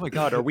 Oh my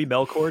God, are we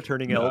Melkor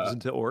turning elves Nah.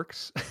 into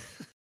orcs?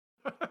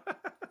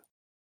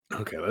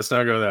 Okay, let's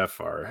not go that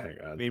far. Hang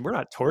I on. mean, we're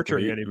not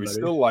torturing We anybody.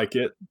 still like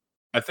it.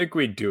 I think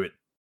we do it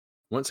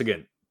once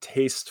again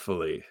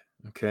tastefully.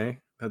 Okay,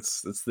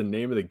 that's the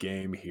name of the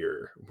game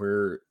here.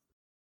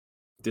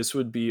 This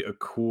would be a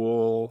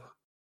cool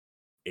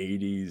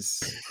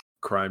 80s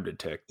crime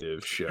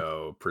detective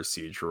show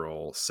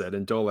procedural set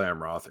in Dol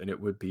Amroth, and it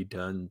would be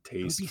done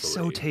It would be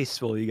so tastefully.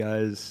 tasteful, you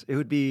guys. It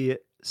would be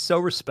so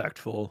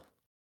respectful,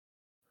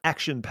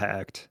 action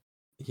packed.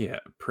 Yeah,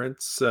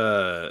 Prince.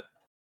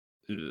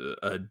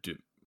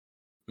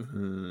 Mhm.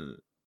 I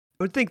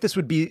would think this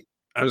would be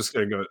I was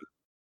gonna go.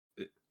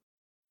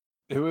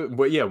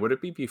 Yeah, would it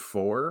be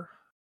before?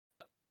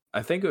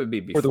 I think it would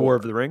be or the War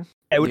of before. the Ring.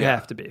 It would Yeah.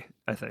 have to be,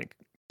 I think.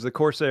 The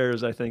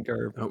Corsairs, I think,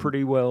 are Oh,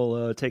 pretty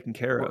well taken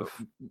care what,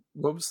 of.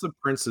 what was the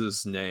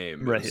prince's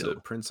name? Was Imrahil.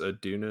 it Prince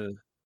Aduna?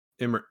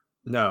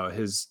 No,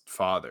 his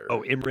father.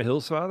 Oh,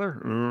 Imrahil's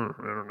father? I don't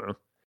know.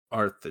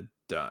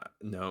 Arthedain.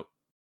 No,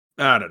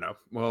 I don't know.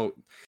 Well,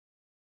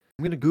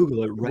 I'm gonna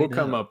Google it right we'll now.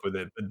 come up with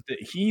it. But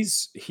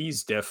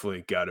he's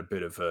definitely got a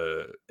bit of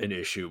an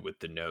issue with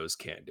the nose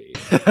candy.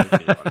 If you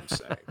know what I'm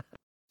saying.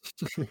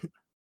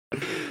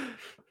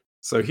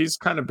 So he's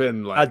kind of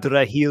been like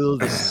Adrahil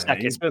the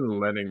second. he's been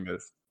letting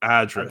this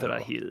Adrahil.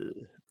 Adrahil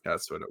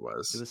That's what it the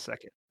was.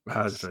 second.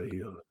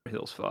 Adrahil.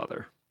 Imrahil's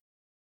father.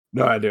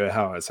 No idea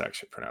how it's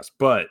actually pronounced,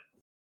 but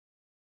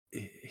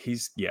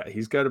he's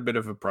got a bit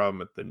of a problem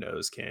with the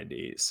nose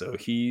candy. So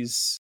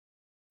he's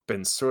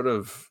been sort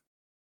of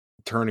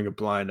turning a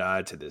blind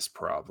eye to this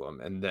problem.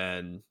 And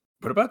then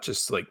what about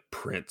just like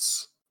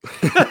Prince?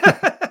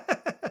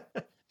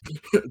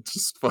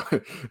 Just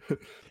fun.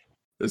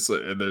 It's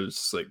like, and there's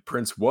just like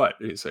Prince what?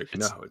 And he's like,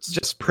 no, it's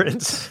just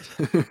Prince.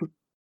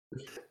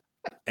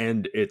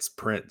 And it's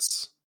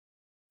Prince.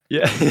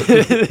 Yeah.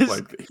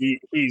 Like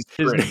he's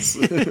Prince.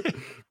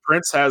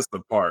 Prince has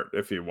the part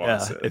if he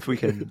wants it. If we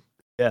can.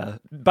 Yeah.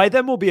 By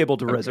then we'll be able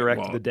to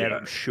resurrect well, the dead, yeah.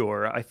 I'm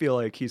sure. I feel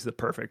like he's the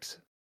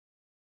perfect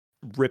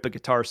rip a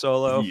guitar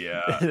solo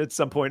Yeah. at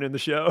some point in the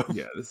show.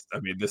 Yeah,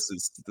 this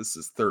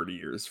is 30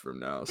 years from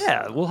now.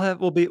 Yeah, so. we'll have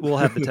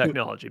the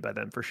technology by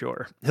then for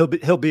sure. He'll be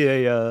He'll be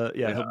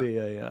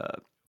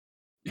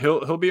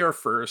our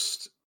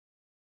first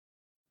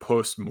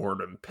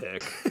post-mortem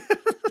pick.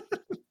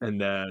 And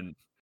then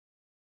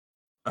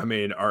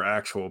our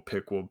actual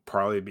pick will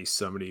probably be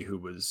somebody who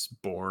was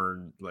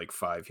born like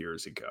 5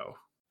 years ago.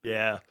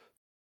 Yeah.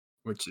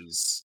 which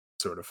is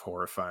sort of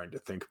horrifying to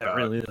think It about.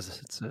 really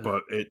is. It's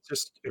But it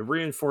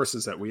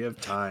reinforces that we have we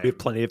have time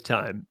plenty of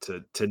time.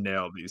 to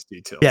nail these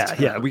details Yeah,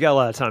 down. we got a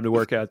lot of time to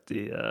work out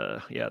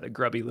the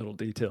grubby little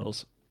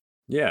details.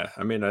 Yeah,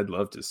 I mean, I'd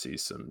love to see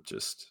some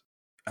just.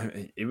 I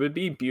mean, it would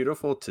be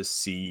beautiful to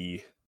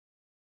see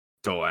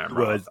Dol It would.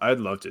 Amroth. I'd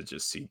love to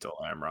just see Dol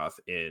Amroth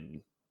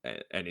in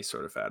any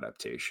sort of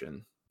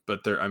adaptation.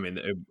 But I mean,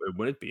 it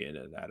wouldn't be in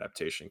an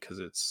adaptation because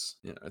it's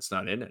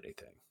not in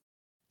anything.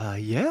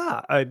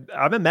 Yeah,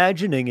 I'm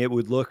imagining it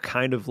would look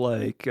kind of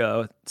like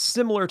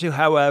similar to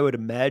how I would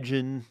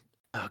imagine.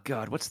 Oh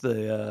God, what's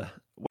the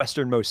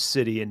westernmost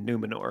city in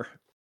Numenor?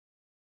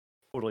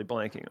 Totally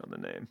blanking on the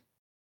name.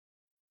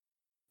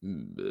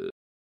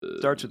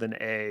 Starts with an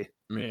A.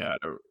 Yeah,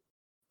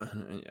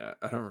 yeah,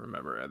 I don't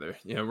remember either.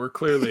 Yeah, we're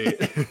clearly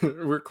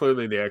we're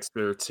clearly the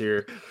experts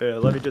here.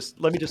 Let me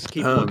just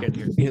keep looking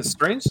here. Yeah,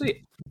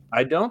 strangely,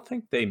 I don't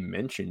think they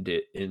mentioned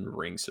it in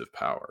Rings of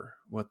Power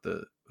what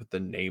the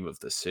name of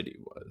the city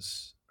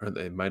was, or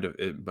they might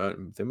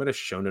have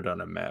shown it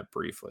on a map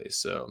briefly.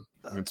 So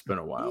it's been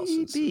a while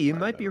since Maybe you my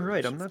might be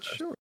right. memories I'm not refreshed.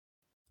 sure.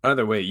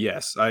 Either way,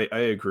 yes, I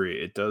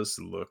agree. It does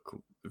look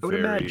I would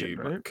imagine,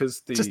 very right?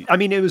 because Just, the I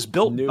mean, it was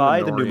built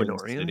by the Numenorian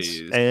Numenorians,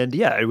 cities. and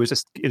yeah, it was a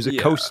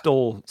Yeah,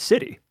 coastal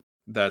city.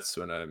 that's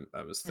when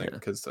I was thinking Yeah,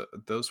 because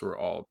those were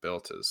all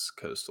built as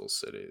coastal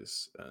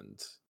cities, and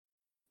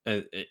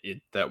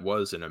that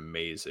was an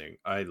amazing.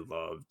 I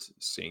loved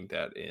seeing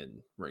that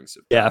in Rings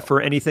of yeah. For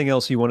Power. anything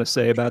else you want to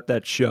say about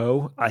that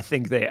show, I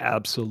think they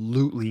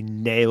absolutely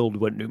nailed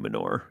what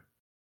Numenor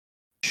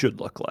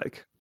should look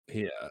like.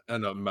 Yeah,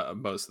 and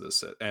most of the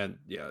set, and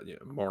yeah,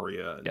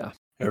 Moria and Yeah,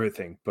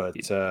 everything. But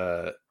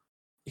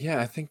yeah,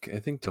 I think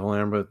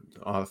Delambre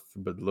off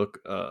would look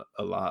a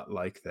lot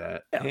like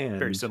that, yeah,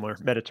 very and similar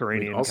we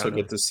Mediterranean also kind of.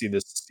 get to see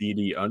the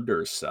seedy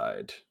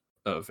underside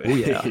of Oh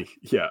yeah, a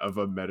yeah of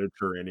a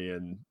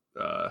Mediterranean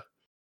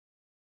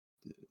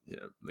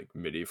like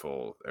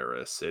medieval era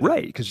right.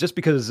 city. Because just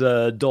because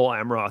Dol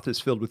Amroth is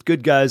filled with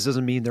good guys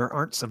doesn't mean there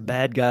aren't some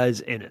bad guys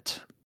in it.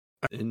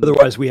 In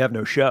Otherwise, we have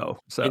no show.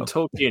 in So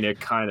Tolkien, it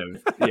kind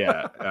of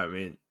yeah. I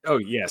mean, oh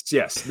yes,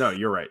 no,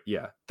 you're right.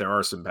 Yeah, there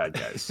are some bad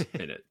guys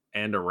in it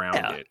and around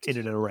yeah, it, in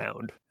and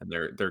around. and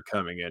they're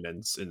coming in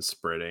and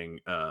spreading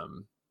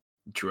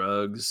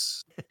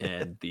drugs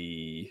and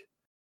the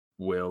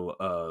will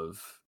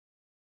of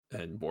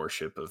and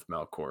worship of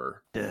Melkor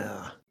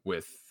Yeah,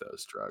 with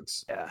those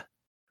drugs. yeah,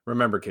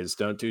 Remember, kids,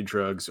 don't do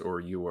drugs or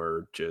you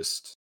are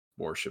just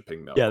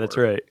worshiping yeah. That's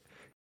Melkor. right.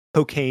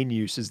 Cocaine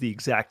use is the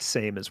exact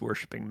same as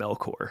worshiping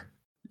Melkor.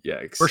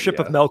 Yeah, Worship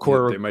of they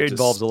Melkor might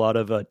involves a just. lot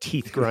of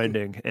teeth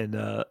grinding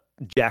and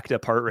jacked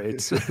up heart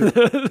rates.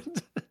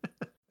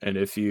 And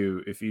if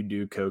you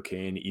do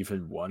cocaine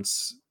even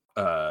once,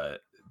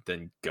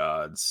 then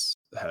gods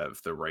have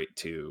the right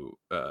to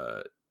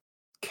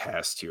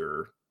cast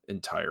your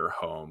entire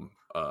home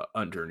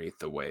underneath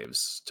the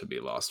waves to be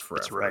lost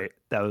That's forever. right.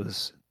 That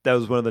was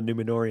one of the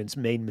Numenorians'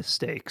 main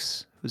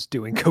mistakes was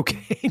doing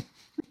cocaine.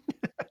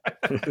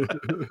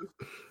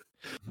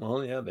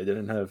 Well, yeah, they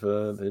didn't have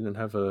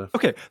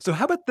Okay, so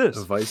how about a this?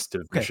 vice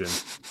Okay, division.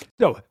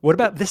 so what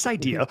about this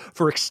idea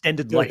for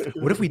extended life?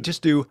 What if we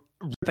just do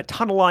rip a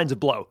ton of lines of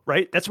blow?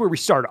 Right, that's where we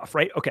start off.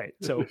 Right. Okay,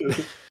 so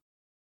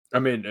I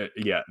mean,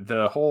 yeah,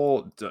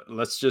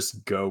 let's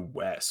just go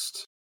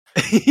west.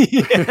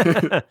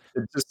 yeah,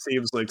 It just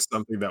seems like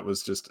something that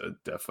was just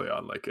definitely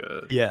on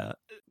yeah,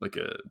 like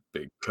a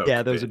big yeah. coke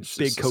There was a binge.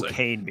 big Just like,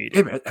 cocaine hey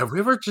meeting. man, have we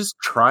ever just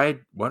tried?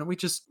 Why don't we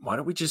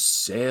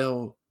just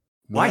sail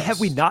Why have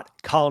we west?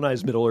 not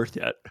colonized Middle Earth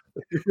yet?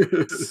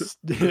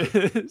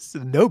 It's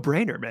a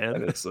no-brainer, And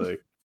man. it's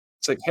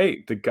like,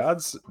 hey, the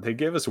gods they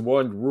gave us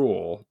one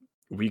rule.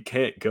 We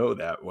can't go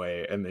that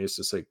way. And it's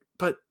just like,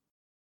 but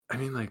I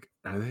mean, like,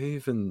 are they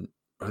even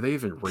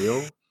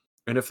real?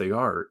 And if they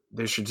are,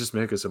 they should just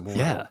make us Yeah.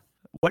 immortal.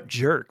 What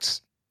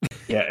jerks.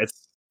 Yeah,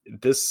 it's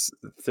this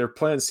their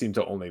plans seem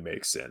to only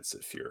make sense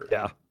if you're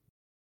Yeah.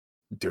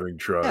 doing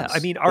Yeah, I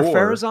drugs. mean, our Or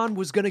Pharazôn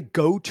was gonna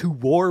go to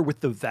war with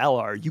the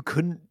Valar. You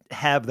couldn't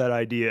have that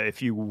idea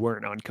if you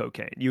weren't on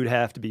cocaine. You'd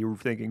have to be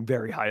thinking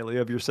very highly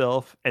of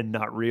yourself and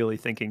not really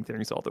thinking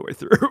things all the way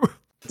through.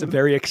 It's a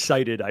very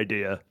excited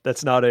idea.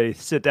 That's not a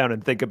sit down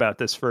and think about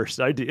this first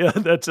idea.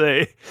 That's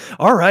a,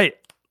 all right,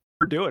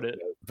 we're doing it.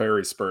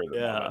 very spur of the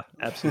Yeah, moment.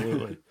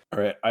 absolutely. All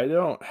right, I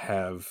don't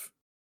have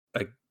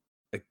a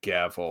a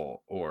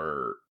gavel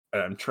or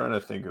I'm trying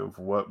to think of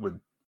what would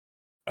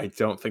I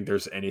don't think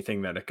there's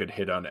anything that I could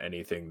hit on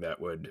anything that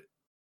would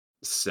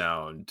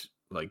sound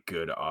like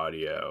good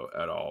audio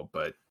at all,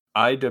 but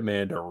I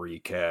demand a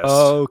recast.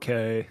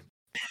 Okay.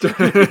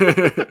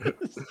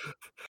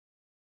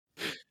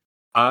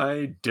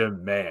 I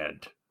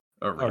demand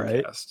a All right.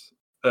 recast.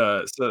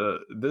 So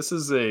this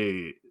is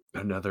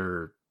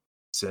another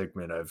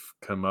segment I've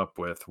come up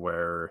with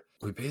where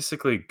we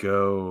basically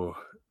go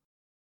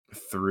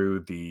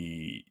through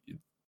the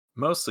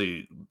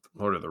mostly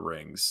Lord of the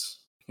Rings.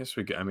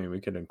 I mean,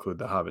 we could include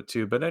The Hobbit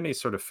too, but any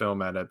sort of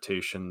film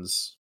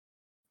adaptations,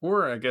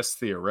 or I guess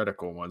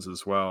theoretical ones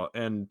as well,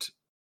 and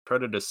try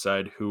to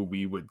decide who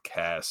we would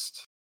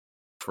cast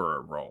for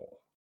a role.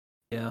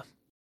 Yeah.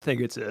 I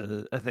think it's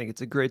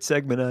a great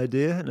segment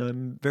idea, and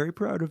I'm very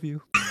proud of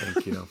you.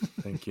 Thank you.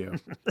 Thank you.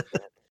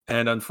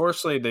 And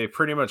unfortunately, they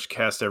pretty much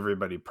cast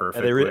everybody Yeah,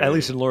 perfectly. at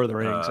least in Lord of the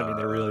Rings, I mean,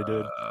 they really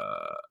did.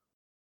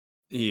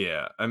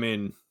 Yeah, I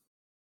mean,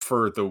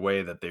 for the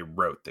way that they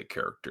wrote the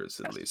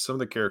characters, at least. Some of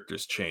the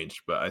characters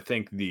changed, but I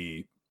think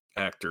the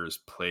actors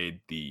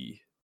played the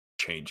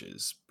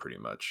changes pretty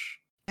much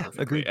Yeah,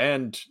 perfectly. agreed.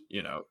 And,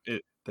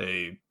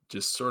 they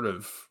just sort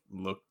of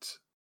looked.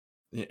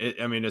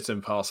 I mean, it's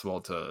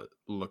impossible to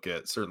look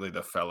at certainly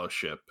the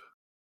Fellowship,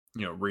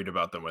 read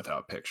about them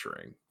without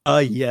picturing.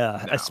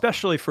 Yeah, Now.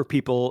 especially for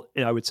people,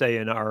 I would say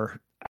in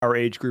our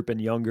age group and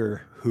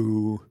younger,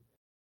 who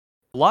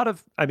a lot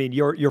of, I mean,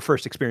 your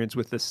first experience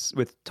with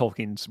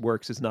Tolkien's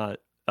works is not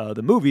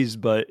the movies,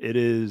 but it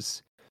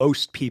is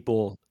most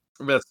people.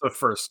 That's the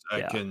first I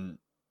Yeah. can,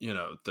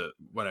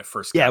 when I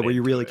first Yeah, got where you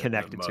into really it, the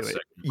connected to most it.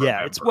 I can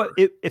Yeah, it's what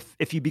remember.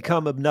 if you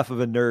become enough of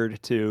a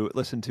nerd to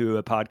listen to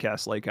a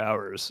podcast like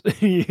ours,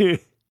 a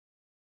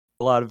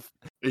lot of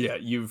Yeah,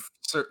 you've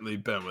certainly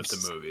been with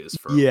the movies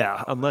for a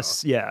yeah, while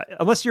now.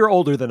 unless you're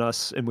older than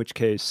us, in which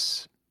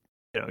case,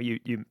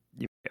 you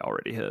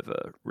already have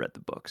read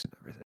the books and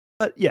everything.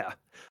 But yeah,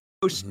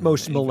 most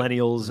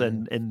millennials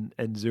and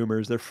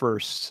Zoomers, their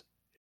first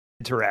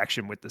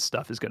interaction with this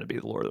stuff is going to be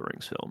the Lord of the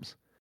Rings films.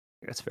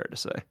 I think that's fair to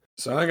say.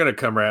 So I'm gonna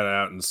come right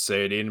out and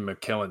say it. Ian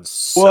McKellen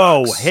sucks.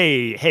 Whoa,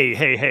 hey!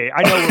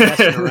 I know we're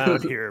messing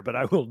around here, but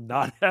I will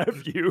not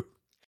have you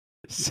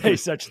say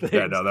such things.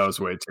 Yeah, no, that was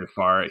way too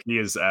far. He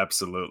is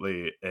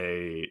absolutely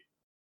a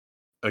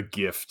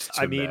gift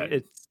to men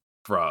it's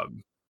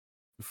from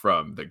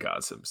the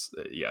gods.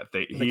 Yeah,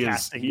 he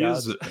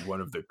is one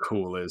of the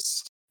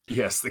coolest.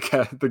 Yes,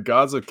 the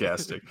gods of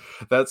casting.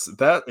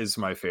 That is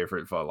my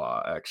favorite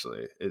Valar.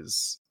 Actually,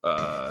 is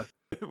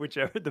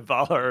whichever the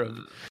Valar of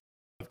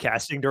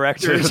casting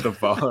directors. The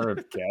Valar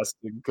of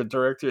casting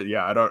director.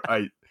 Yeah,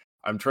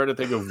 I'm trying to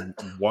think of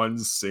one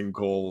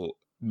single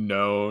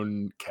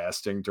known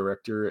casting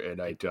director,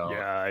 and I don't.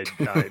 Yeah,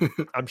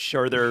 I'm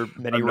sure there are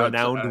many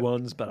renowned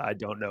ones, but I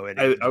don't know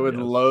any. I would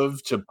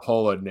love to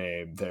pull a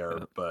name there,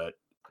 but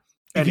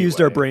we've used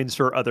our brains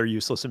for other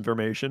useless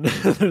information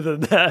other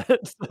than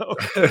that. So.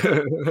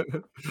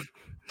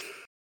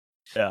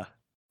 Yeah.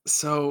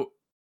 So.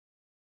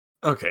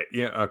 Okay,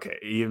 yeah, okay.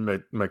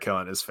 Ian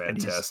McKellen is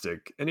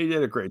fantastic, and he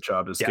did a great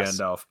job as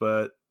Gandalf.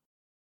 But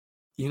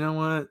you know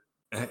what?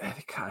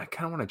 I kind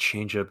of want to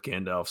change up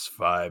Gandalf's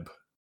vibe.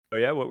 Oh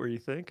yeah, what were you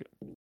thinking?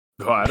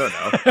 Oh, I don't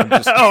know. I'm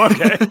just... oh,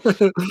 okay.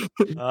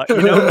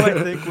 You know who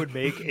I think would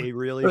make a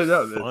really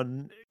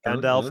fun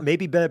Gandalf?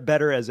 Maybe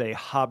better as a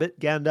Hobbit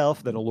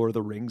Gandalf than a Lord of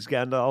the Rings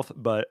Gandalf.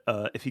 But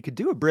if you could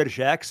do a British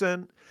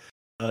accent,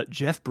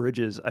 Jeff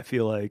Bridges, I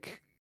feel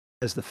like,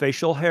 has the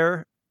facial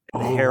hair,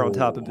 and the hair on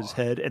top of his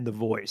head, and the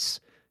voice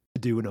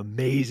to do an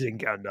amazing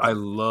Gandalf. I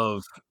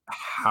love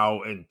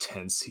how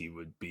intense he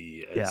would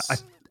be.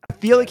 As I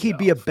feel like he'd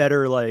be a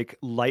better, like,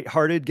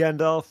 lighthearted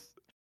Gandalf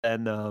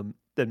than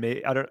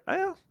me. I don't.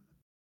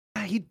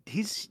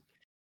 He's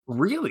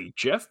really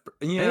Jeff.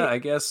 Yeah, I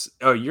guess.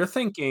 Oh, you're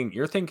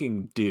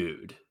thinking,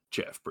 dude,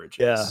 Jeff Bridges.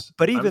 Yeah,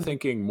 but even I'm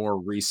thinking more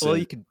recent. Well,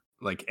 you could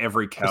like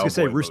every cowboy. I was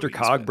gonna say Rooster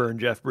Cogburn.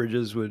 Jeff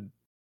Bridges would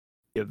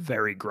be a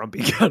very grumpy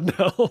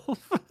Gandalf.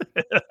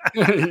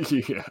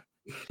 Yeah.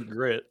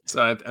 Great.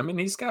 So I mean,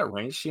 he's got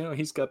range.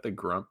 He's got the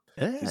grump.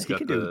 Yeah,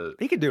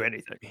 he can do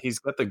anything. He's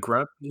got the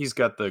grump. He's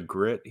got the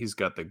grit. He's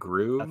got the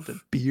groove. Got the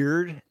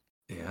beard.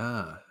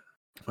 Yeah.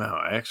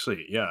 Wow.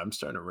 Actually, yeah, I'm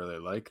starting to really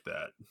like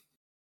that.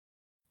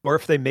 Or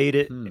if they made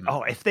it,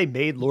 if they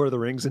made Lord of the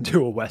Rings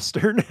into a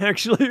Western,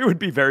 actually, it would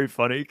be very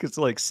funny because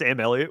like Sam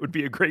Elliott would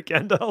be a great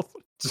Gandalf.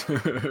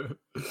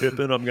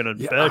 Pippin, I'm gonna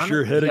bash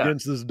your head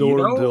against this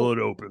door until it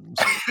opens.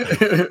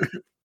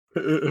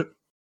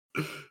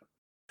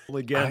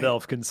 Only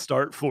Gandalf can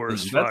start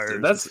forest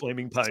fires. That's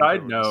flaming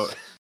pine cones.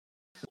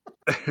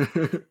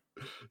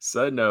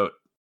 Side note,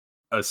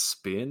 a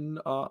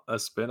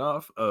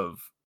spin-off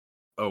of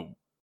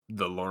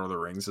the Lord of the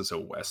Rings as a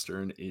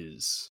Western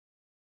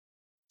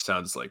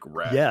sounds like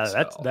rad.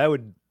 Yeah,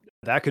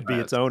 that could be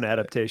its own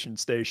adaptation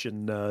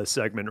station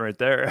segment right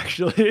there,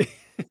 actually.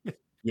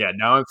 Yeah,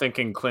 now I'm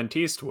thinking Clint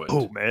Eastwood.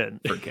 Oh man,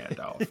 for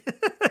Gandalf.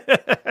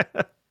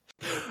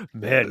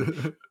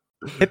 Man,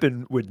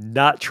 Pippin would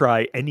not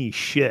try any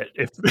shit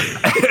if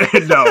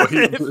no,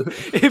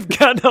 if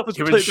Gandalf was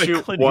he would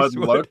shoot Clint one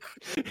Eastwood.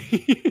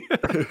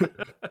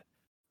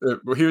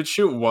 Look. He would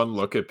shoot one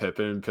look at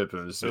Pippin, and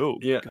Pippin was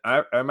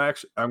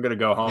I'm gonna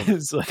go home.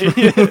 It's like,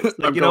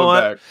 I'm you know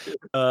what?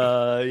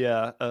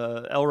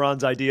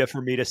 Elrond's idea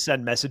for me to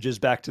send messages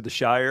back to the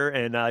Shire,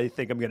 and I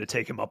think I'm gonna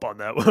take him up on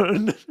that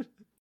one.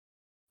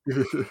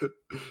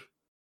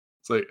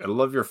 It's like, I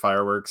love your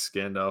fireworks,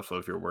 Gandalf,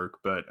 love your work,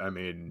 but I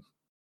mean,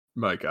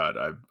 my God,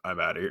 I'm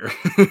out of here.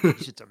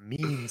 He's just a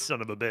mean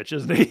son of a bitch,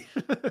 isn't he?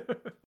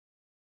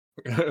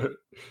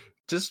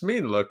 Just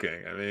mean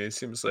looking. I mean, it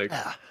seems like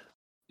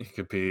he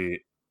could be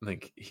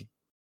like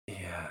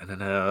I don't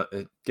know.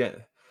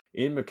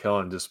 Ian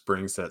McKellen just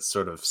brings that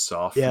sort of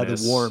Yeah, the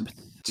softness warmth.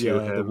 to Yeah,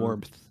 the him.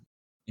 warmth.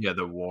 Yeah,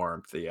 the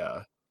warmth,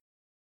 yeah,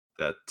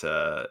 that,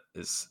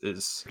 is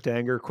Quick to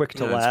anger, quick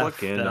to it's what laugh.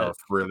 That Gandalf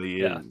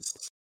really yeah. is.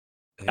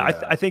 I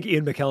Yeah, think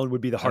Ian McKellen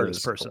would be the at hardest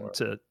his person core.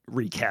 to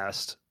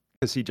recast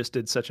because he just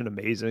did such an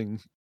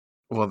amazing.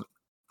 Well,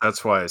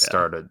 that's why I Yeah.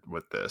 started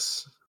with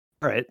this.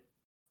 All right.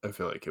 I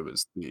feel like it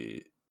was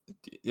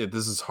yeah,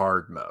 this is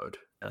hard mode,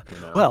 Yeah. you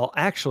know? Well,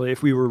 actually,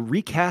 if we were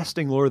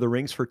recasting Lord of the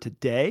Rings for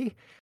today,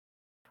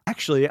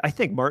 actually, I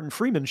think Martin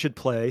Freeman should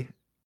play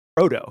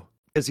Frodo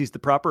because he's the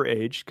proper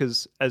age.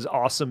 Because as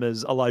awesome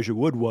as Elijah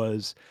Wood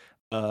was,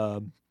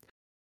 um,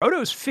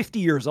 Frodo's 50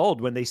 years old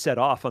when they set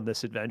off on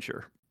this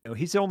adventure.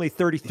 He's only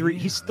 33. Yeah,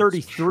 He's that's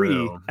 33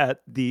 true.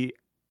 at the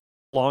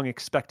long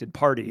expected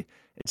party.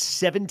 And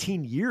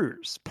 17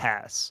 years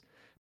pass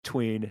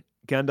between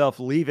Gandalf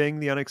leaving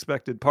the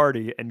unexpected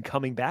party and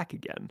coming back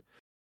again.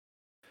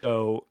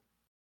 So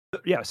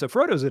yeah, so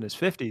Frodo's in his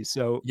 50s.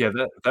 So Yeah,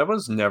 that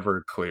was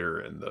never clear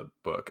in the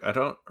book. I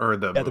don't or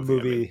the yeah, the movie,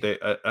 I mean.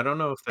 movie. I don't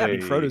know if Yeah, I mean,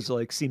 they Frodo's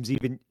like seems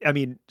even. I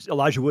mean,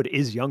 Elijah Wood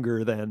is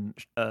younger than.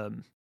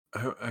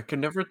 I could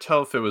never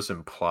tell if it was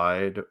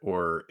implied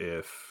or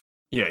if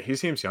yeah, he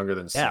seems younger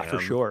than Yeah, for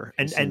Sam. sure,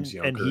 He seems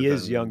and younger he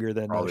is than younger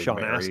than probably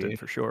Sean Astin Mary.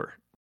 for sure.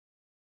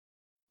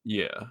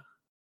 Yeah.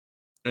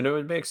 And it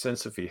would make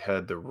sense if he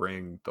had the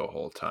ring the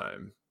whole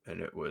time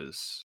and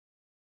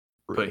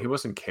but he True.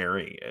 wasn't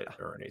carrying it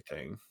or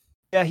anything.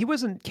 Yeah, he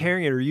wasn't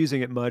carrying it or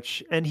using it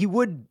much, and he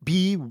would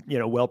be,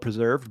 well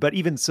preserved. But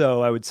even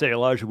so, I would say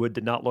Elijah Wood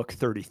did not look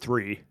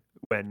 33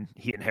 when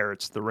he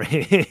inherits the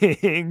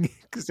ring,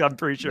 because I'm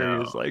pretty sure he No,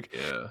 was like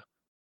yeah.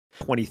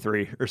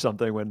 23 or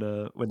something when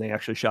they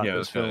actually shot Yeah,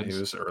 those he films.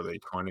 was early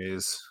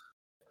 20s.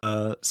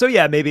 So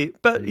yeah, maybe.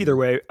 But either Mm,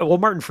 way, well,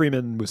 Martin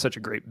Freeman was such a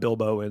great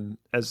Bilbo, and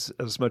as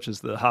much as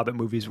the Hobbit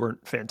movies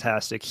weren't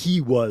fantastic,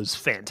 he was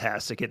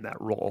fantastic in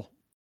that role.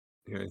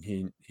 yeah,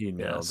 he Yeah,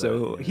 nailed it,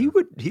 so he yeah.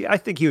 would. I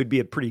think he would be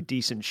a pretty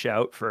decent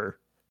shout for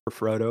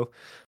Frodo.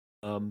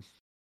 Um,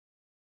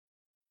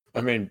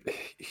 I mean,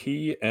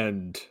 he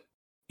and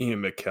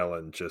Ian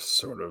McKellen just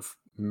sort of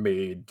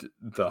made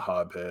The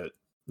Hobbit.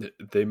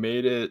 They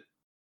made it.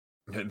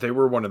 They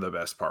were one of the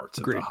best parts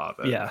of The agreed.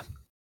 Hobbit. Yeah,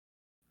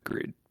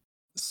 agreed.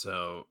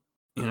 So,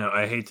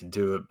 I hate to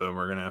do it, but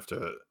we're gonna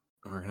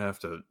have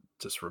to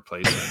just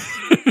replace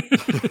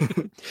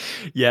him.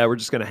 Yeah, we're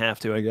just gonna have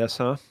to, I guess,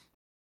 huh?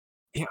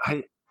 Yeah,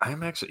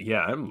 I'm actually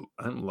yeah, I'm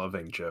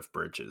loving Jeff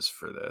Bridges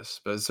for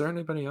this. But is there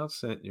anybody else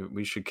that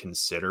we should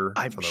consider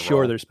I'm for the sure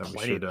role there's that we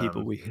plenty should of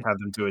people we. have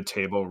them do a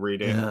table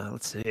reading? Yeah,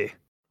 let's see.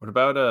 What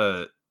about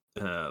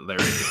Larry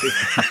David?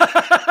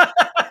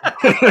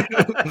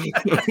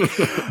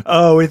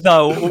 Oh, we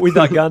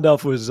thought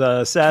Gandalf was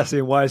sassy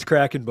and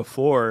wisecracking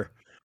before.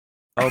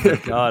 Oh my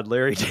God,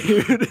 Larry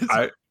David is.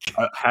 I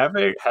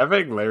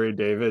having Larry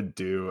David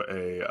do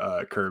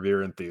a Curb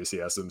Your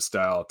Enthusiasm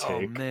style Oh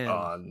take man,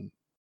 on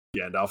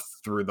Gandalf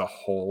through the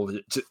whole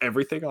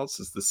everything else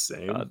is the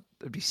same, God,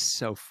 that'd be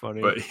so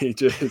funny. but he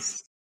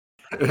just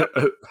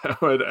that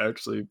would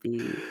actually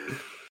be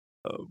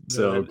Oh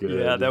so man,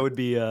 yeah, good. that would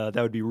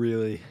be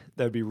really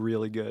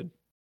good.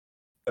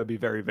 That'd be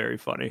very very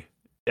funny.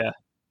 Yeah,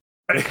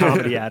 a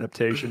comedy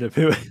adaptation of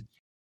it.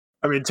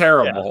 I mean, Yeah.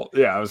 terrible.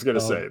 Yeah, I was gonna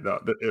Um, say no,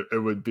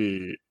 it would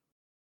be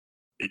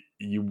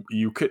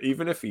you could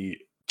even if he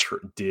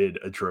did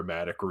a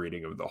dramatic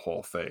reading of the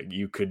whole thing,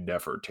 you could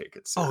never take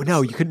it oh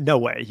no, you seriously. couldn't. No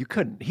way, you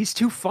couldn't. He's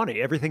too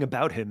funny. Everything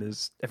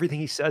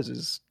he says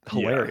is Yeah,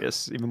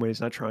 hilarious, even when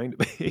he's not trying to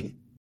be.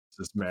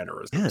 just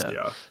mannerisms. Yeah.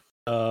 Yeah.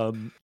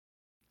 Um.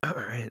 All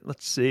right.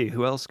 Let's see.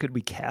 Who else could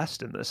we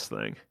cast in this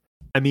thing?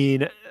 I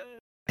mean,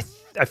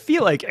 I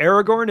feel like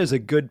Aragorn is a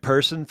good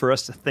person for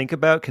us to think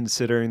about,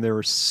 considering there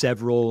were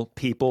several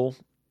people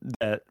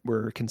that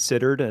were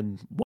considered, and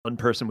one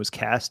person was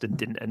cast and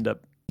didn't end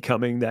up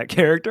becoming that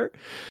character.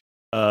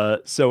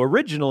 So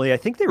originally, I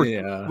think they were.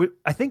 Yeah.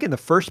 I think in the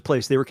first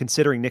place they were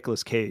considering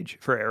Nicolas Cage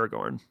for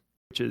Aragorn,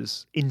 which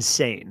is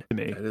insane to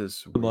me. That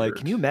is I'm like,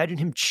 can weird. you imagine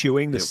him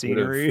chewing the It would have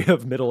scenery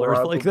of Middle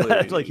Earth like that, like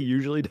he probably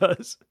usually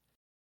does?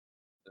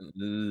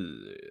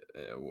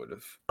 it would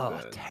have Oh,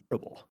 been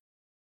terrible.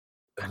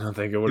 I don't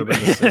think it would have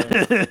been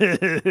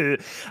the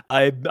same.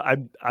 I'm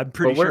But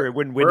pretty sure it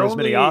wouldn't win we're as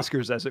many only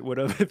Oscars as it would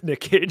have if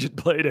Nick Cage had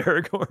played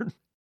Aragorn.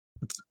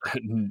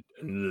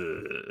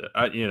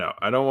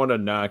 I don't want to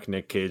knock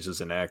Nick Cage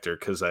as an actor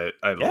because I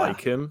Yeah,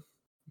 like him,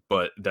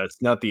 but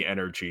that's not the he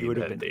energy would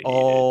have that been they needed.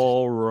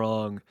 all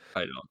wrong.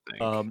 I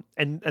don't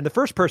think. And the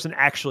first person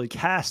actually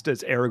cast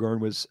as Aragorn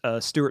was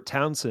Stuart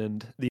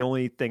Townsend. The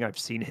only thing I've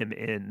seen him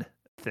in,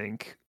 I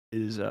think,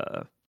 is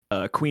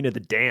Queen of the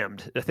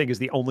Damned. I think is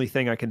the only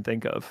thing I can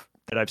think of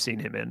that I've seen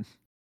him in.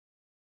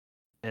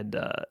 And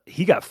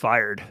he got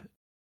fired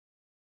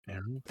Yeah.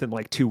 within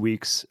like 2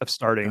 weeks of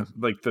starting.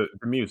 Like the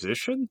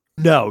musician?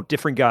 No,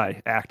 different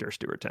guy, actor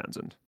Stuart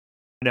Townsend.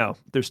 No,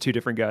 there's two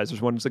different guys.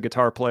 There's one who's a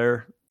guitar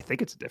player. I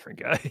think it's a different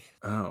guy.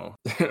 Oh,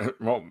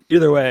 well,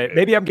 Either way,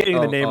 maybe I'm getting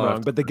the name I'll have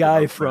wrong, to but the look it guy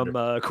up later.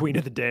 from Queen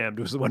of the Damned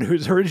was the one who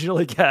was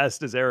originally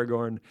cast as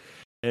Aragorn.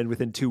 And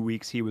within 2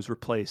 weeks, he was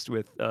replaced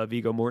with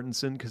Viggo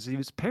Mortensen because he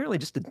was apparently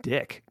just a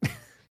dick.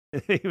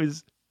 He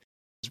was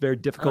very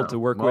difficult to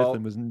work with,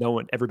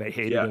 and everybody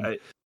hated him.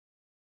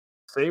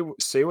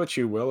 Say what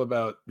you will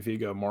about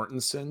Viggo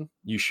Mortensen,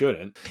 you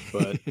shouldn't,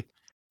 but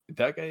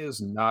that guy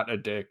is not a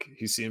dick.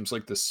 He seems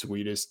like the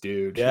sweetest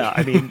dude. Yeah,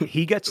 I mean,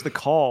 he gets the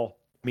call.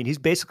 I mean, he's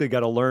basically got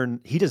to learn.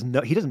 He doesn't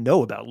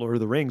know about Lord of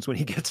the Rings when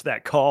he gets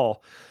that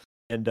call.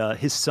 And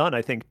his son,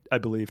 I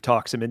believe,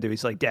 talks him into.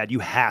 He's like, "Dad, you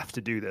have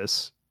to do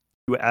this.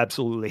 You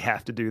absolutely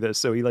have to do this."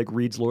 So he like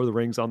reads Lord of the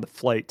Rings on the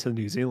flight to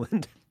New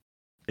Zealand.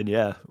 And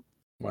yeah,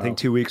 Wow. I think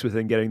 2 weeks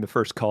within getting the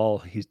first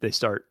call, they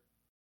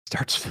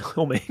starts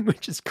filming,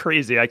 which is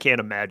crazy. I can't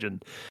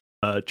imagine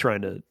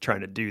trying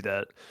to do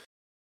that.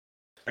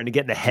 Trying to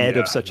get in the head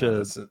of such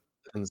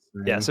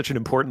such an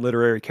important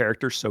literary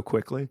character so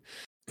quickly.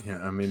 Yeah,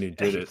 I mean, he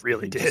did it. He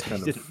really did. He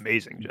did an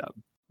amazing job.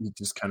 He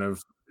just kind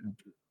of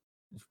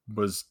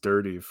was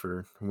dirty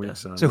for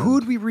weeks on So end. who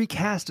would we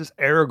recast as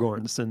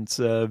Aragorn, since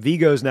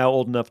Viggo's now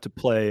old enough to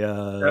play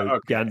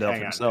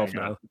Gandalf himself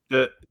now?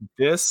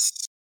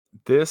 This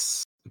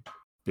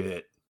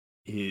bit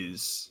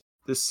is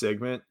this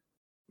segment.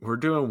 We're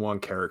doing one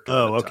character.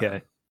 Oh, okay.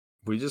 Time.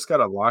 We just got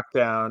to lock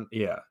down.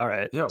 Yeah. All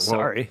right. Yeah. Well,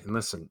 sorry.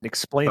 Listen.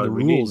 Explain the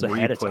rules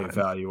ahead of time. Replay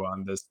value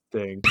on this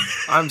thing.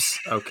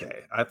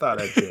 Okay. I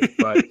thought I did,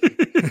 but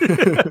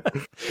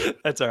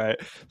that's all right.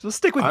 So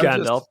stick with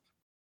Gandalf.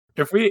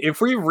 If we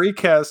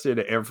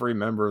recasted every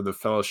member of the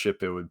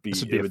Fellowship, it would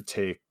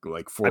take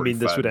like 45 minutes. I mean,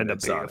 this would end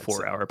up being a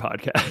 4-hour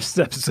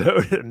podcast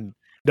episode, and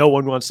no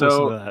one wants to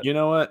listen to that. You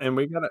know what? And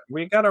we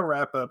gotta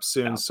wrap up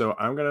soon. Yeah. So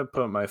I'm gonna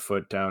put my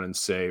foot down and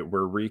say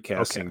we're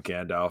recasting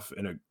Gandalf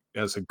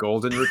as a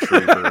golden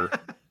retriever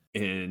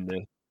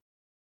in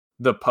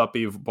the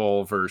Puppy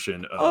Bowl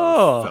version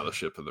of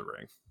Fellowship of the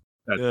Ring.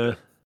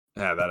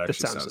 That actually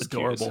sounds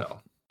adorable. Cute as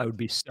hell. I would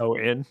be so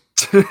in.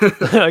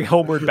 Like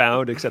Homeward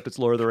Bound, except it's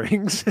Lord of the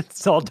Rings.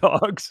 It's all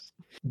dogs.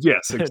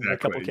 Yes, exactly. A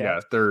couple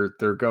cats. Yeah,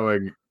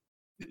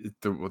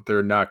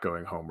 they're not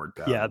going Homeward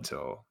Bound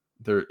until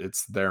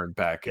it's there and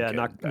back. Yeah,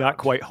 not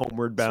quite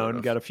Homeward Bound. Sort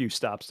of. Got a few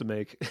stops to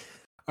make.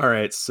 All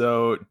right,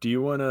 so do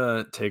you want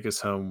to take us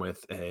home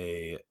with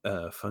a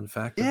fun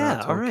fact? Yeah,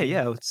 about Tolkien? All right,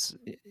 yeah. Let's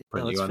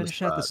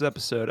finish out this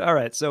episode. All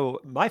right, so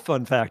my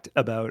fun fact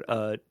about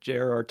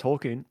J.R.R.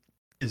 Tolkien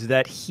is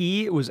that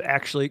he was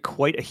actually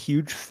quite a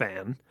huge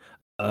fan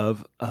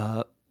of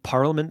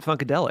Parliament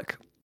Funkadelic.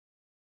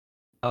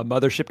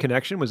 Mothership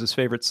Connection was his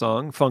favorite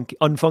song.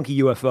 Unfunky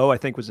UFO, I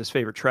think, was his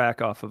favorite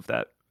track off of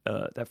that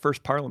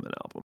first Parliament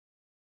album.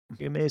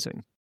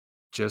 Amazing.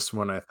 Just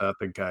when I thought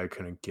the guy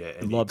couldn't get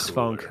any loves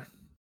cooler. funk.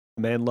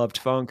 The man loved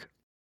funk.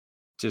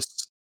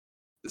 Just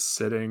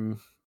sitting,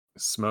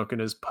 smoking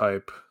his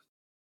pipe,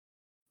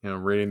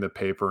 reading the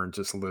paper and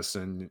just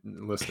listening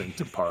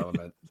to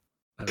Parliament.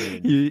 I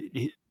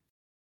mean,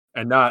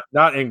 and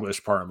not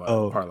English Parliament.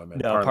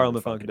 Parliament. No,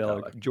 Parliament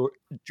Funkadelic.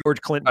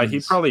 George Clinton.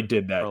 He probably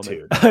did that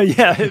too.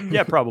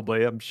 Yeah,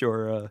 probably. I'm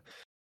sure. All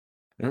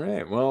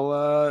right.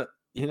 Well,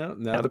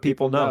 now the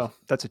people know.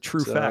 That's a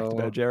true fact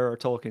about J.R.R.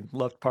 Tolkien.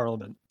 Loved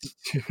Parliament.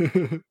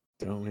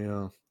 Don't we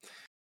all?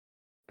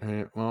 All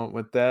right. Well,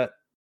 with that,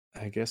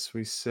 I guess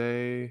we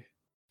say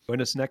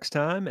join us next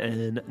time,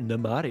 and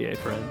Namarie,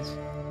 friends.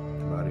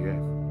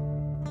 Namarie.